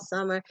motherfucker off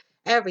summer,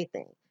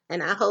 everything.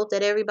 And I hope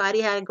that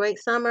everybody had a great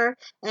summer,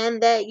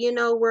 and that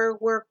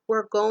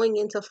we're going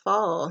into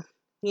fall,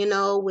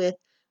 with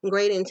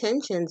great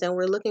intentions, and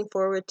we're looking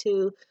forward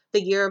to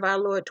the year of our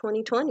Lord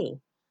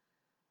 2020.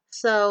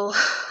 So,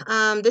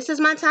 this is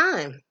my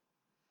time.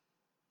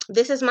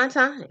 This is my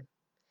time.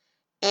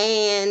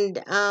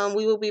 And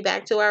we will be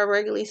back to our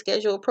regularly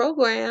scheduled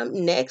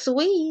program next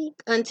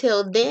week.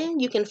 Until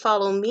then, you can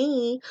follow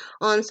me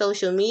on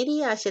social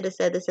media. I should have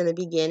said this in the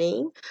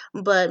beginning,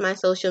 but my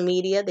social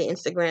media, the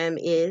Instagram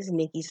is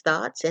Nikki's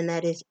Thoughts, and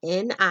that is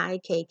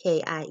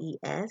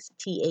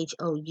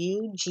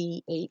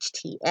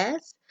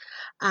NIKKIESTHOUGHTS.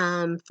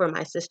 For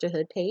my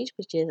sisterhood page,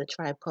 which is A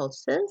Tribe Called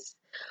Sis,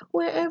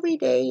 where every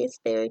day is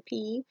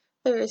therapy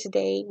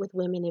Thursday with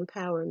women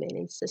empowerment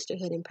and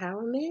sisterhood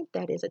empowerment.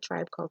 That is A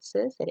Tribe Called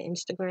Sis at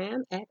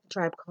Instagram at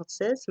Tribe Called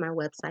Sis. My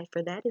website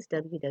for that is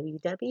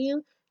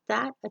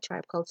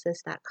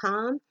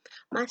www.atribecalledsis.com.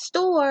 My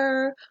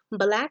store,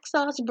 Black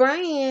Sauce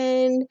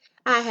Brand.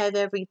 I have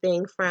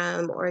everything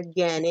from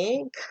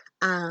organic,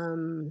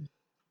 bath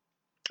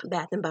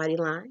and body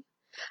line.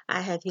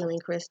 I have healing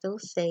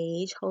crystals,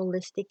 sage,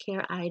 holistic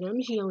care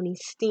items, yoni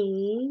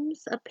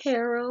steams,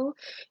 apparel.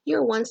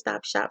 Your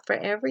one-stop shop for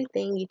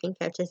everything. You can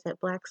catch us at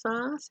Black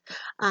Sauce.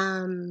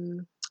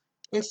 Instagram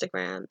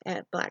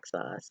at Black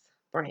Sauce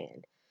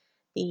Brand.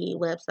 The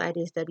website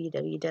is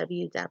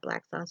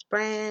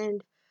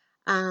www.blacksaucebrand.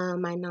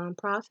 My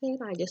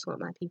nonprofit, I Just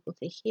Want My People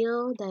to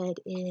Heal, that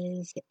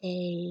is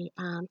a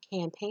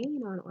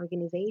campaign or an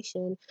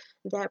organization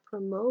that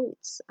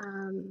promotes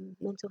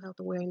mental health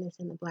awareness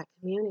in the Black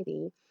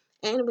community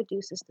and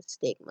reduces the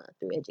stigma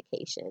through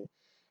education.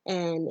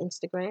 And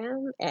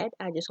Instagram at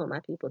I Just Want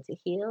My People to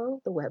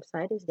Heal. The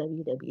website is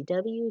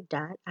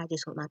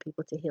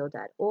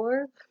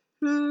www.ijustwantmypeopletoheal.org.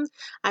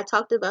 I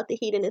talked about the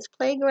Hedonist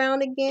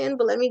Playground again,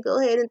 but let me go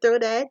ahead and throw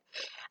that.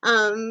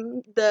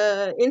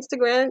 The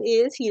Instagram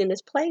is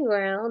Hedonist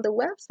Playground. The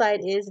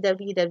website is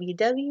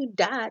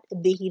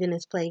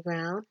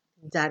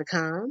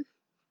www.thehedonistplayground.com.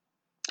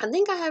 I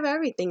think I have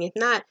everything. If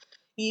not,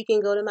 you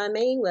can go to my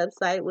main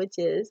website, which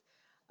is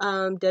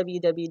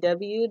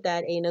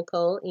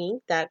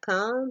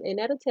www.anicoleinc.com, and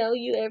that'll tell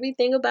you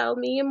everything about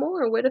me and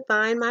more, where to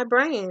find my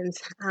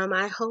brands.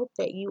 I hope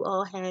that you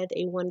all have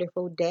a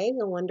wonderful day,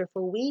 a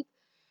wonderful week,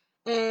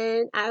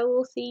 and I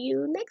will see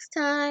you next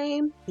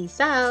time.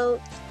 Peace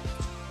out.